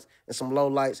highlights and some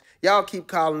lowlights. Y'all keep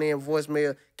calling in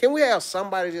voicemail. Can we have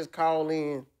somebody just call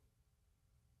in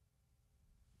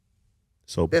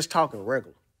So that's talking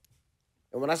regular?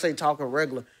 And when I say talking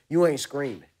regular, you ain't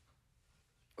screaming.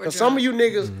 Because some of you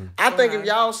niggas, I think if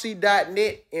y'all see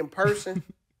 .net in person,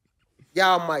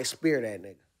 y'all might spear that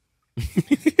nigga.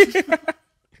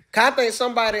 Cause I think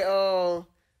somebody was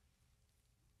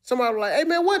like, hey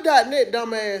man, what .net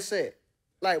dumbass said?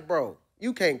 Like, bro,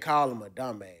 you can't call him a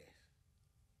dumbass.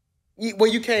 Well,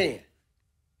 you can.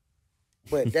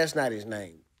 But that's not his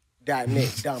name. .net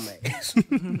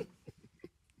dumbass.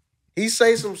 He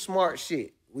say some smart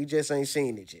shit. We just ain't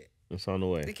seen it yet. it's on the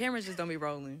way. The cameras just don't be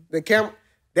rolling. The camera,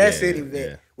 that's Yeah, it, Yvette.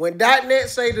 yeah. When .net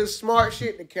say the smart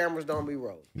shit, the cameras don't be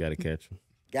rolling. You gotta catch him.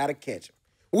 Gotta catch him.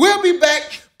 We'll be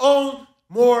back on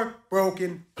more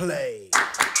Broken Play.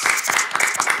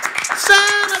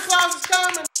 Santa Claus is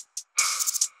coming.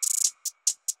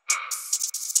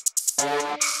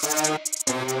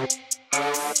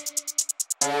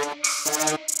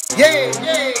 Yeah, yeah,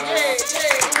 yeah,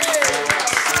 yeah,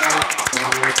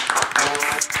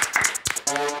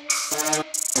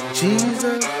 yeah.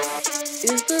 Jesus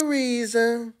is the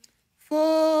reason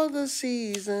for the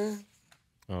season.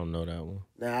 I don't know that one.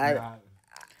 Nah,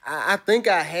 I think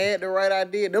I had the right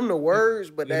idea. Them the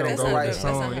words, but that ain't the right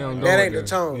song. That ain't the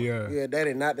tone. Yeah, that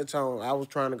ain't not the tone. I was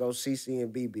trying to go CC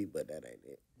and BB, but that ain't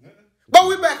it. But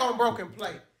we back on Broken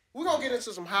Play. We're gonna get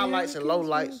into some highlights and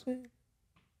lowlights.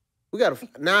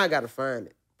 Now I gotta find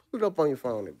it. Put it up on your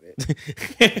phone a bit.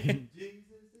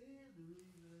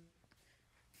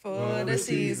 For the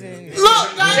season. Look,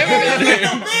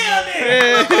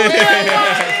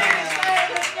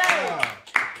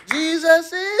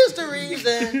 Jesus is the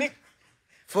reason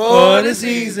for the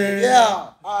season. Yeah.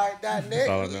 All right, that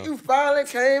nigga, you finally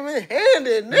came in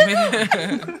handy,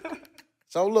 nigga.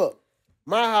 So look,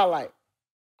 my highlight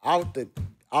out the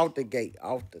gate,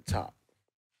 off the top.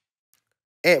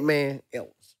 Ant-Man Ellis.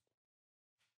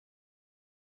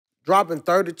 Dropping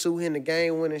 32 in the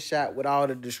game-winning shot with all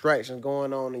the distractions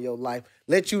going on in your life.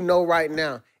 Let you know right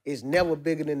now, it's never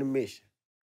bigger than the mission.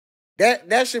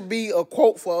 That should be a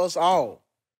quote for us all.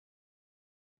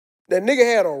 That nigga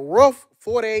had a rough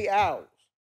 48 hours.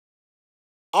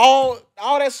 All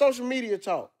that social media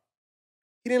talk.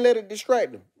 He didn't let it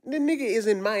distract him. The nigga is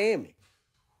in Miami.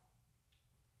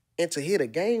 And to hit a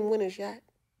game-winning shot.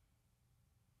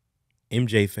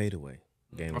 MJ fadeaway.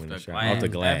 Game-winning shot. Off the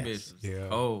glass. That bitch was Yeah.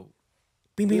 cold.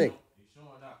 Bing, bing.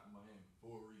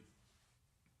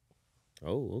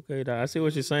 Oh, okay. I see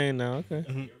what you're saying now.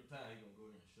 Okay.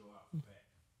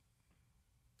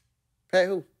 Pat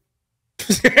who?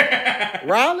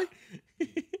 Riley?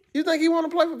 You think he want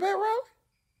to play for Pat Riley?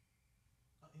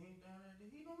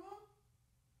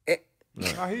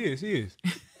 Oh, he is.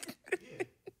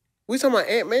 We talking about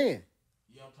Ant-Man.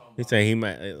 He saying he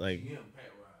might like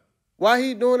Why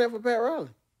he doing that for Pat Riley?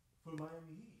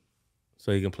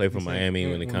 so he can play for Miami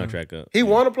when the contract up. He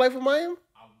want to play for Miami?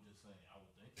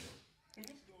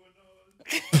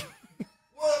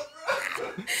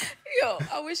 Yo,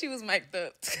 I wish he was mic'd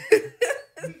up.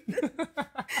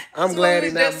 I'm glad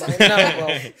he's not.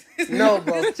 No,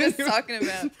 bro. Just talking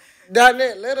about.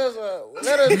 Donette, let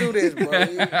us do this, bro.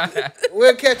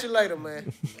 We'll catch you later,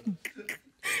 man.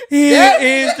 Here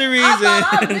is the reason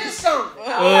I missed something.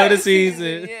 for the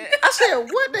season. Yeah. I said,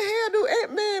 what the hell do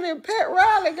Ant-Man and Pat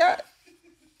Riley got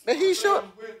that he should?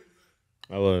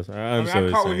 I I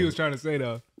caught what he was trying to say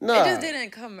though. No. It just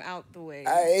didn't come out the way.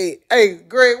 Hey,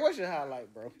 Greg, what's your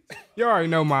highlight, bro? You already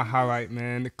know my highlight,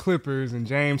 man. The Clippers and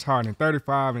James Harden,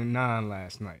 35-9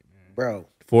 last night, man. Bro,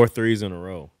 4 threes in a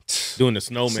row. Doing the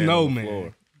snowman on the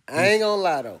floor. I ain't gonna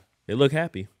lie though. They look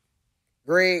happy.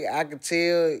 Greg, I could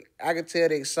tell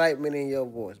the excitement in your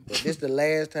voice, but this the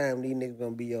last time these niggas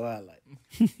gonna be your highlight.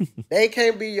 They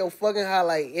can't be your fucking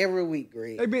highlight every week,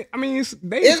 Greg.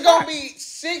 It's gonna be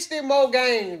 60 more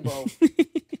games, bro.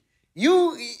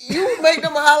 You make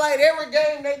them a highlight every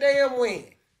game they damn win.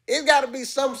 It's gotta be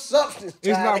some substance.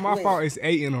 It's not my fault. It's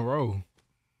 8 in a row.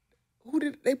 Who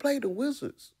did they play? The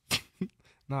Wizards.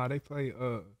 Nah, they play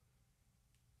Who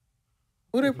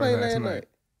they play last night?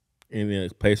 And the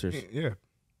Pacers. Yeah.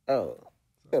 Oh,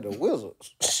 yeah, the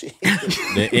Wizards. Shit.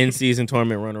 The in-season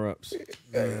tournament runner-ups.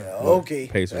 Okay.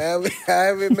 Pacers.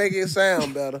 I will make it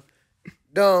sound better.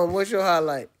 Dom, what's your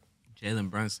highlight? Jalen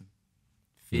Brunson,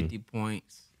 50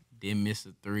 points, didn't miss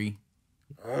a 3.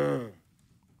 That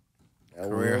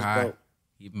Career was high. dope.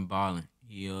 He been balling.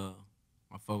 I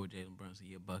fuck with Jalen Brunson.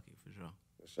 He a bucket for sure.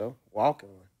 For sure. Walking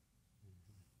one.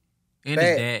 And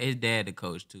his dad the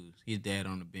coach too. His dad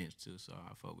on the bench too, so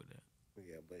I fuck with that.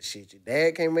 Yeah, but shit, your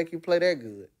dad can't make you play that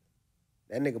good.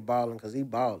 That nigga balling because he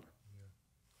balling.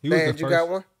 He Dad, you got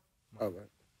one? Okay.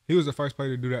 He was the first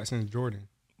player to do that since Jordan.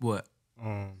 What?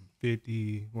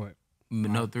 50, what?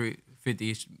 No 3,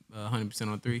 50, 100%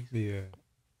 on 3. Yeah.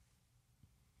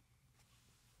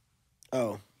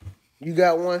 Oh, you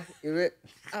got one, Yvette?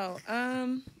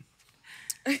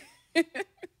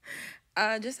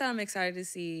 Oh, just that I'm excited to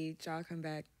see Ja come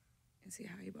back and see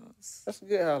how he balls. That's a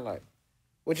good highlight.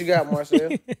 What you got, Marcel?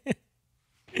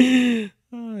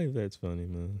 Oh, that's funny,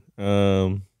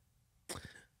 man.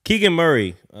 Keegan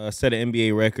Murray set an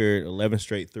NBA record, 11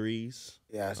 straight threes.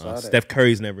 Yeah, I saw that. Steph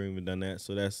Curry's never even done that,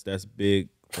 so that's big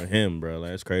for him, bro.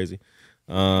 Like, that's crazy.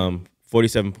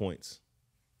 47 points.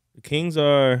 The Kings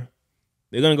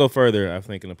they're gonna go further, I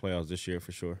think, in the playoffs this year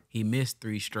for sure. He missed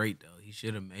 3 straight though. He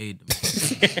should have made them.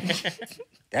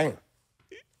 Damn.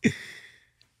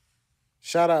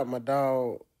 Shout out my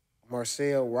dog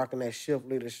Marcel rocking that shift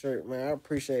leader shirt, man. I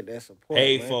appreciate that support.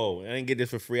 Paid man. for. I didn't get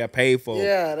this for free. I paid for.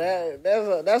 Yeah,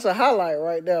 that's a highlight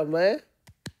right there, man.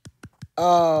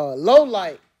 Low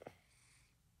light.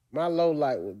 My low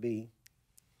light would be.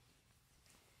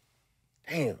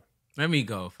 Damn. Let me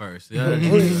go first. The other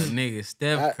nigga,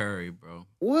 Steph Curry, bro.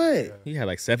 What? He had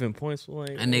like 7 points for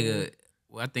That nigga,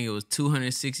 well, I think it was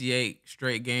 268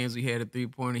 straight games we had a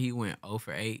 3-pointer. He went 0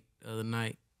 for 8 the other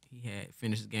night. He had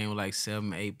finished the game with like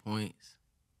 7 or 8 points.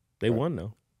 They won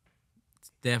though.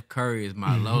 Steph Curry is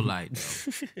my low light,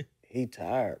 though. He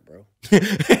tired, bro.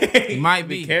 He might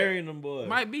be carrying them boys.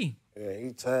 Might be. Yeah,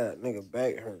 he tired. Nigga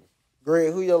back hurt.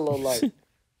 Greg, who your low light?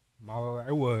 My low light,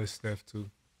 it was Steph too,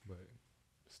 but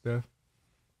Steph.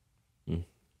 You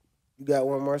got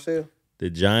one, Marcel? The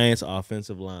Giants'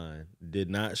 offensive line did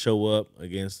not show up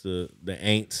against the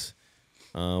Aints.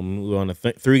 We were on a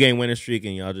 3-game winning streak,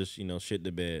 and y'all just shit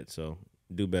the bed. So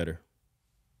do better.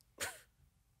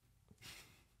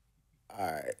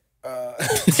 All right.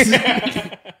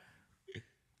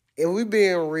 If we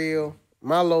being real,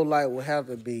 my low light would have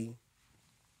to be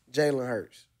Jalen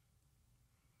Hurts.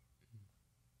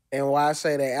 And why I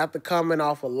say that, after coming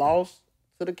off a loss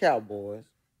to the Cowboys,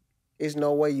 there's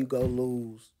no way you go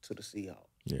lose to the Seahawks.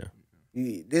 Yeah.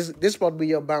 This supposed to be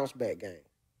your bounce back game.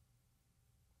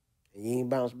 And you ain't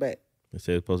bounce back. They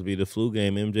said it's supposed to be the flu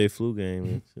game, MJ flu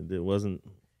game. It wasn't.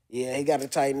 Yeah, he got to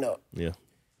tighten up. Yeah.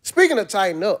 Speaking of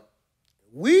tighten up,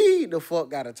 we the fuck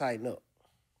got to tighten up.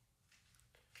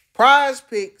 Prize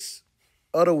picks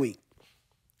of the week.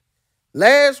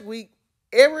 Last week,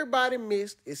 everybody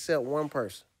missed except one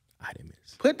person. I didn't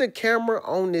miss. Put the camera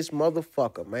on this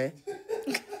motherfucker, man.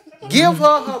 Give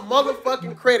her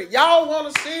motherfucking credit. Y'all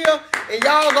want to see her, and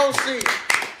y'all gonna see it.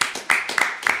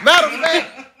 Matter of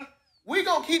fact, we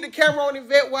gonna keep the camera on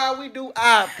Yvette while we do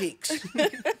our picks.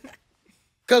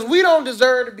 Because we don't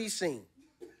deserve to be seen.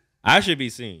 I should be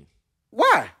seen.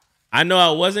 Why? I know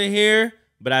I wasn't here,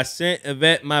 but I sent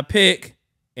Yvette my pick,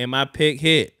 and my pick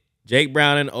hit. Jake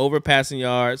Browning over passing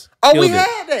yards. Oh, we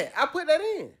had that. I put that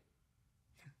in.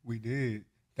 We did.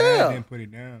 Yeah. Dad didn't put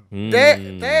it down. Dad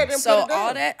didn't So put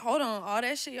it down. all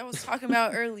that shit I was talking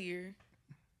about earlier,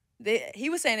 he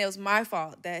was saying it was my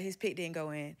fault that his pick didn't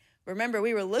go in. Remember,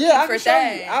 we were looking I for can show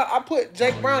you. that. I put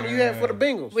Jake Brown you had for the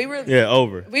Bengals. We were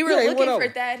over. We were Yeah, he looking went for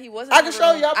over. that. He wasn't. I in can the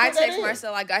show room. you. I put that text in.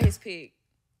 Marcel. I got his pick.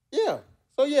 Yeah.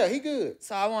 So yeah, he good.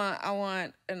 So I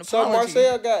want an So apology.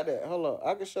 Marcel got that. Hold on.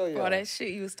 I can show you. all that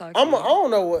shit you was talking I about.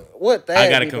 don't know what that I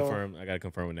gotta be doing. confirm. I gotta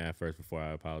confirm with that first before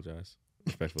I apologize.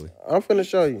 Respectfully. I'm finna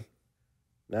show you.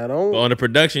 Now don't. But on the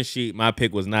production sheet, my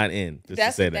pick was not in. Just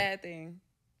That's to say a that. bad thing.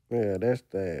 Yeah, that's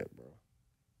Thad, bro.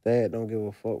 Thad don't give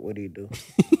a fuck what he do.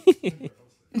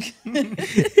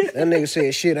 That nigga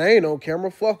said, shit, I ain't on camera.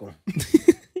 Fuck him.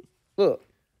 Look.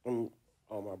 I'm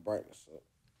on my brightness up.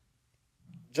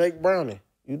 Jake Browning.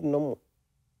 You know.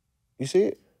 You see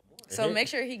it? So make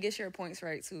sure he gets your points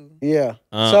right too. Yeah.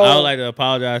 I would like to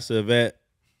apologize to Yvette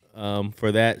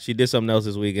for that. She did something else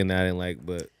this weekend that I didn't like,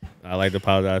 but I like to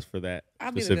apologize for that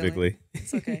I'll be the specifically.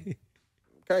 It's okay.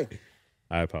 Okay.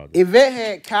 I apologize. Yvette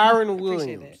had Kyron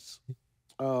Appreciate Williams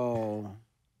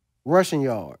rushing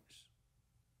yards.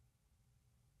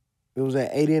 It was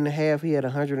at 80.5. He had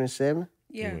 107.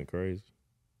 You Yeah, went crazy.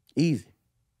 Easy.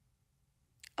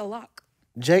 a lock.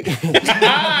 Jake.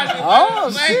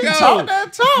 Oh, shit. Talk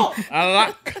that talk. I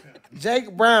like.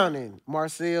 Jake Browning,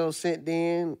 Marcel sent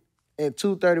in at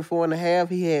 234.5.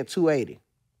 He had 280.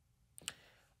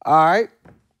 All right.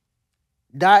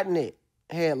 .net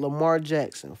had Lamar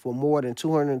Jackson for more than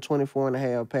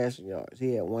 224.5 passing yards.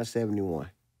 He had 171.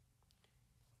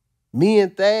 Me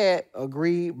and Thad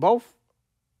agreed both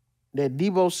that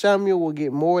Deebo Samuel will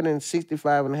get more than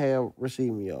 65.5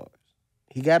 receiving yards.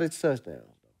 He got his touchdowns.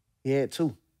 He had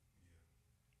 2.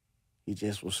 He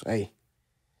just was,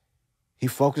 he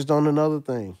focused on another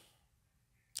thing.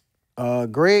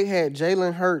 Greg had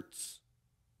Jalen Hurts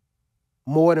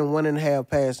more than 1.5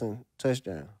 passing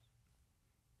touchdowns.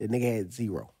 The nigga had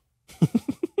 0.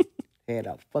 Had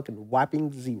a fucking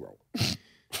whopping 0.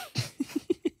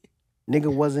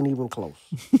 Nigga wasn't even close.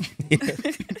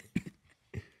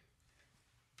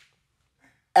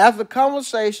 After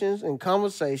conversations,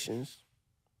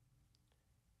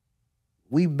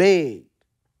 we begged.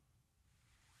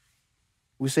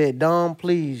 We said, Dom,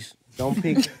 please don't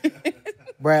pick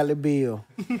Bradley Beal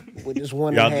with this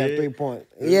 1.5 3-point.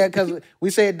 Yeah, because we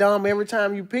said, Dom, every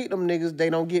time you pick them niggas, they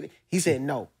don't get it. He said,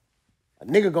 no. A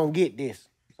nigga gonna get this.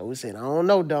 So we said, I don't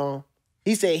know, Dom.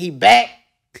 He said he back.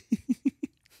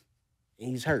 And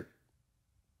he's hurt.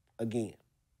 Again.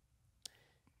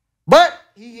 But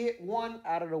he hit 1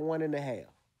 out of the 1.5.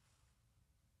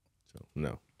 So,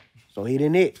 no. So he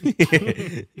didn't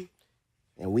hit.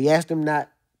 And we asked him not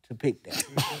to pick that.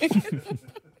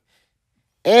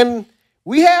 And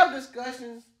we have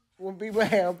discussions when people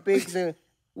have picks, and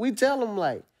we tell them,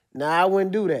 like, Nah, I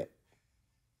wouldn't do that.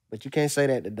 But you can't say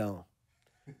that to Dom.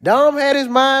 Dom had his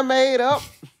mind made up.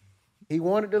 He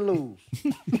wanted to lose.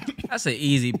 That's an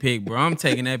easy pick, bro. I'm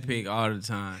taking that pick all the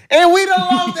time. And we done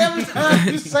lost every time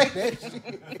you say that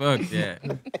shit. Fuck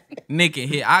that. Nick can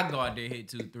hit. I go out there hit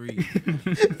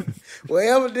 2-3.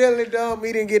 Well, evidently, Dom,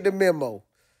 he didn't get the memo.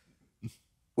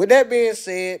 With that being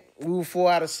said, we were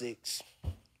 4 out of 6.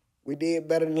 We did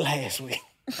better than last week.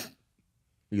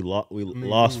 We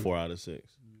lost 4 out of 6.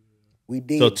 We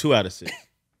did. So 2 out of 6.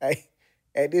 Hey,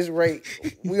 at this rate,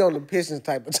 we on the Pistons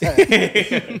type of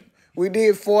time. We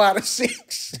did 4 out of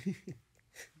 6.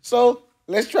 So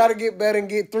let's try to get better and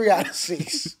get 3 out of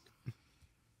 6.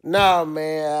 Nah,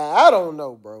 man, I don't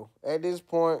know, bro. At this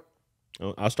point,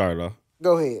 I'll start it off.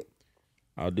 go ahead.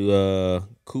 I'll do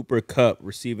Cooper Kupp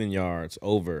receiving yards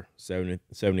over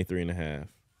 73.5.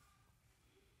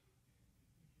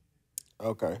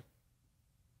 Okay.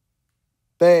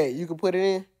 Thad, you can put it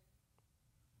in?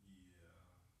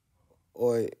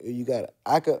 Or you got it?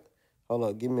 I could. Hold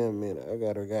up, give me a minute. I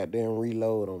got to goddamn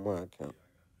reload on my account.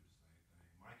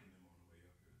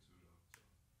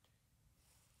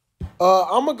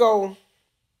 I'm going to go.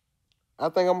 I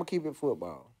think I'm going to keep it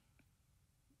football.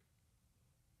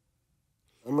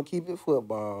 I'm going to keep it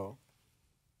football.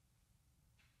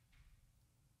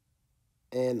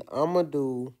 And I'm going to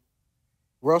do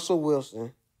Russell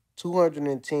Wilson,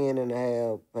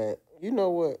 210.5. You know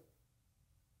what?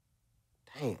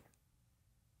 Damn.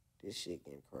 This shit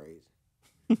getting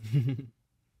crazy.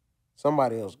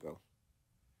 Somebody else go.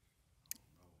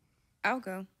 I'll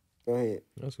go. Go ahead.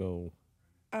 Let's go.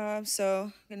 So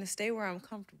I'm gonna stay where I'm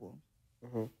comfortable.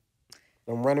 Mm-hmm.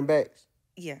 I'm running backs.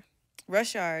 Yeah.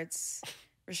 Rush yards.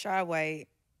 Rashad White.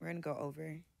 We're gonna go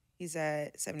over. He's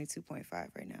at 72.5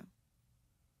 right now.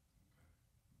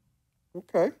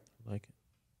 Okay. Like it.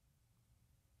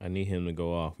 I need him to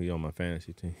go off. He's on my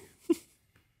fantasy team.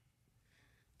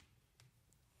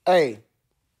 Hey.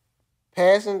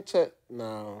 Passing to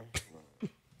no. Shit.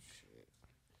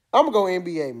 I'm gonna go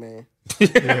NBA, man.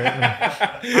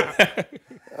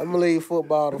 I'm gonna leave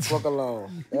football the fuck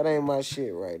alone. That ain't my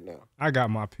shit right now. I got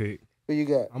my pick. Who you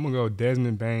got? I'm gonna go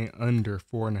Desmond Bain under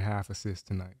 4.5 assists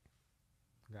tonight.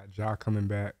 Got Ja coming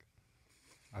back.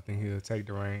 I think he'll take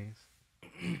the reins.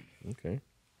 Okay.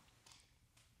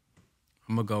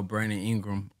 I'm gonna go Brandon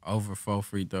Ingram over 4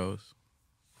 free throws.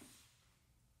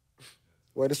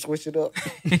 Way to switch it up.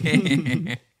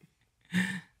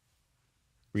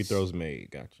 Free throws made.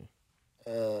 Gotcha.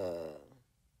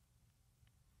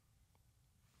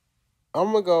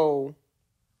 I'm gonna go.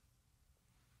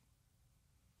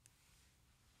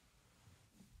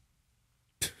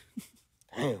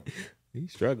 Damn.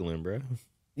 He's struggling, bro.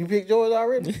 You picked yours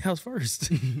already? I was first.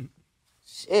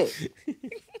 Shit.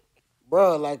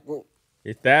 Bro, like.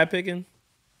 Is Thad picking?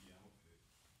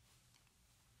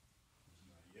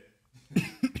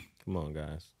 Come on,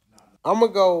 guys. I'm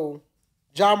going to go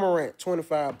Ja Morant,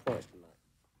 25 points tonight.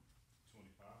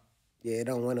 25? Yeah, it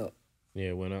don't went up. Yeah,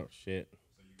 it went up. Shit. So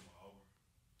you going over?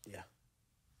 Yeah.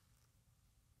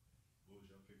 What was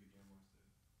your pick again?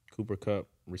 Cooper Kupp,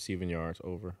 receiving yards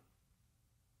over.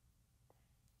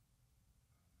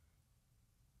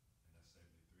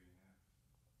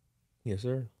 Yes,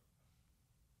 sir.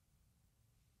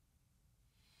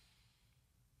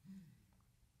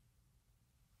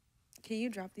 Can you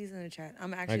drop these in the chat?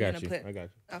 I'm I actually got gonna you. put. I got you.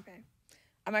 Okay.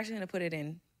 I'm actually gonna put it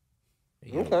in.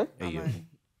 Hey, yo. Okay. Hey, yo. on mine.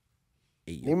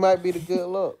 Hey, yo. He might be the good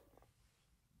luck.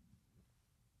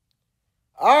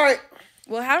 All right.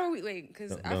 Well, how do we wait?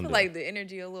 Because I Don't feel do like the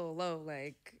energy a little low.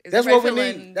 Like is That's what we everybody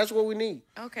need. feeling- That's what we need.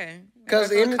 Okay.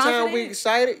 Because Everybody feeling anytime we confident?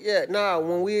 excited, yeah, nah,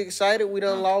 when we excited, we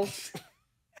done lost.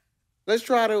 Let's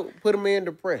try to put them in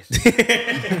depressed.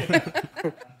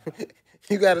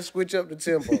 You got to switch up the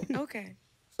tempo. Okay.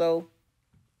 So,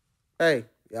 hey,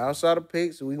 y'all saw the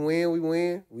picks. We win, we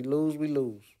win. We lose, we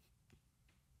lose.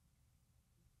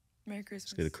 Merry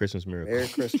Christmas. Get a Christmas miracle. Merry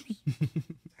Christmas.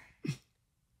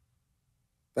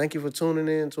 Thank you for tuning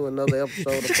in to another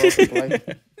episode of Broken Play.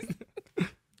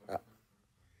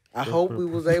 I hope we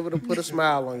was able to put a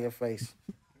smile on your face.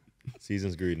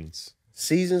 Season's greetings.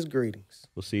 Season's greetings.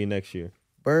 We'll see you next year.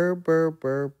 Burr, burr,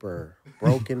 burr, burr.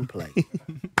 Broken Play.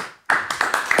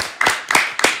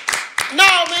 No,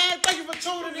 man. Thank you for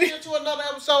tuning in to another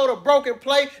episode of Broken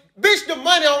Play. Bitch, the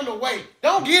money on the way.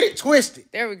 Don't get it twisted.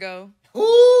 There we go.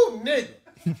 Ooh, nigga.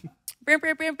 That's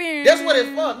That's what it's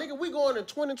for. Nigga, we going to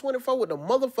 2024 with the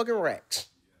motherfucking racks.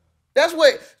 That's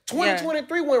what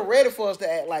 2023 wasn't ready for us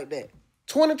to act like that.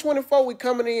 2024, we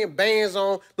coming in, bands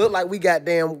on, look like we got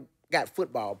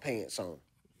football pants on.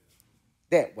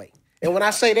 That way. And when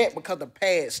I say that, because the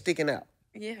pads sticking out.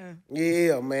 Yeah.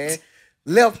 Yeah, man.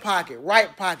 Left pocket,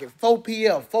 right pocket, 4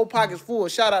 PF, 4 pockets full.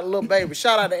 Shout out to Lil Baby.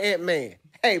 Shout out to Ant-Man.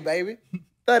 Hey, baby.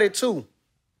 32.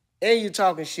 And you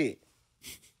talking shit.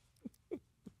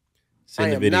 Send I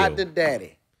the am video. not the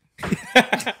daddy.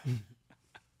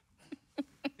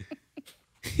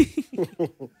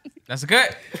 That's a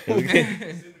cut.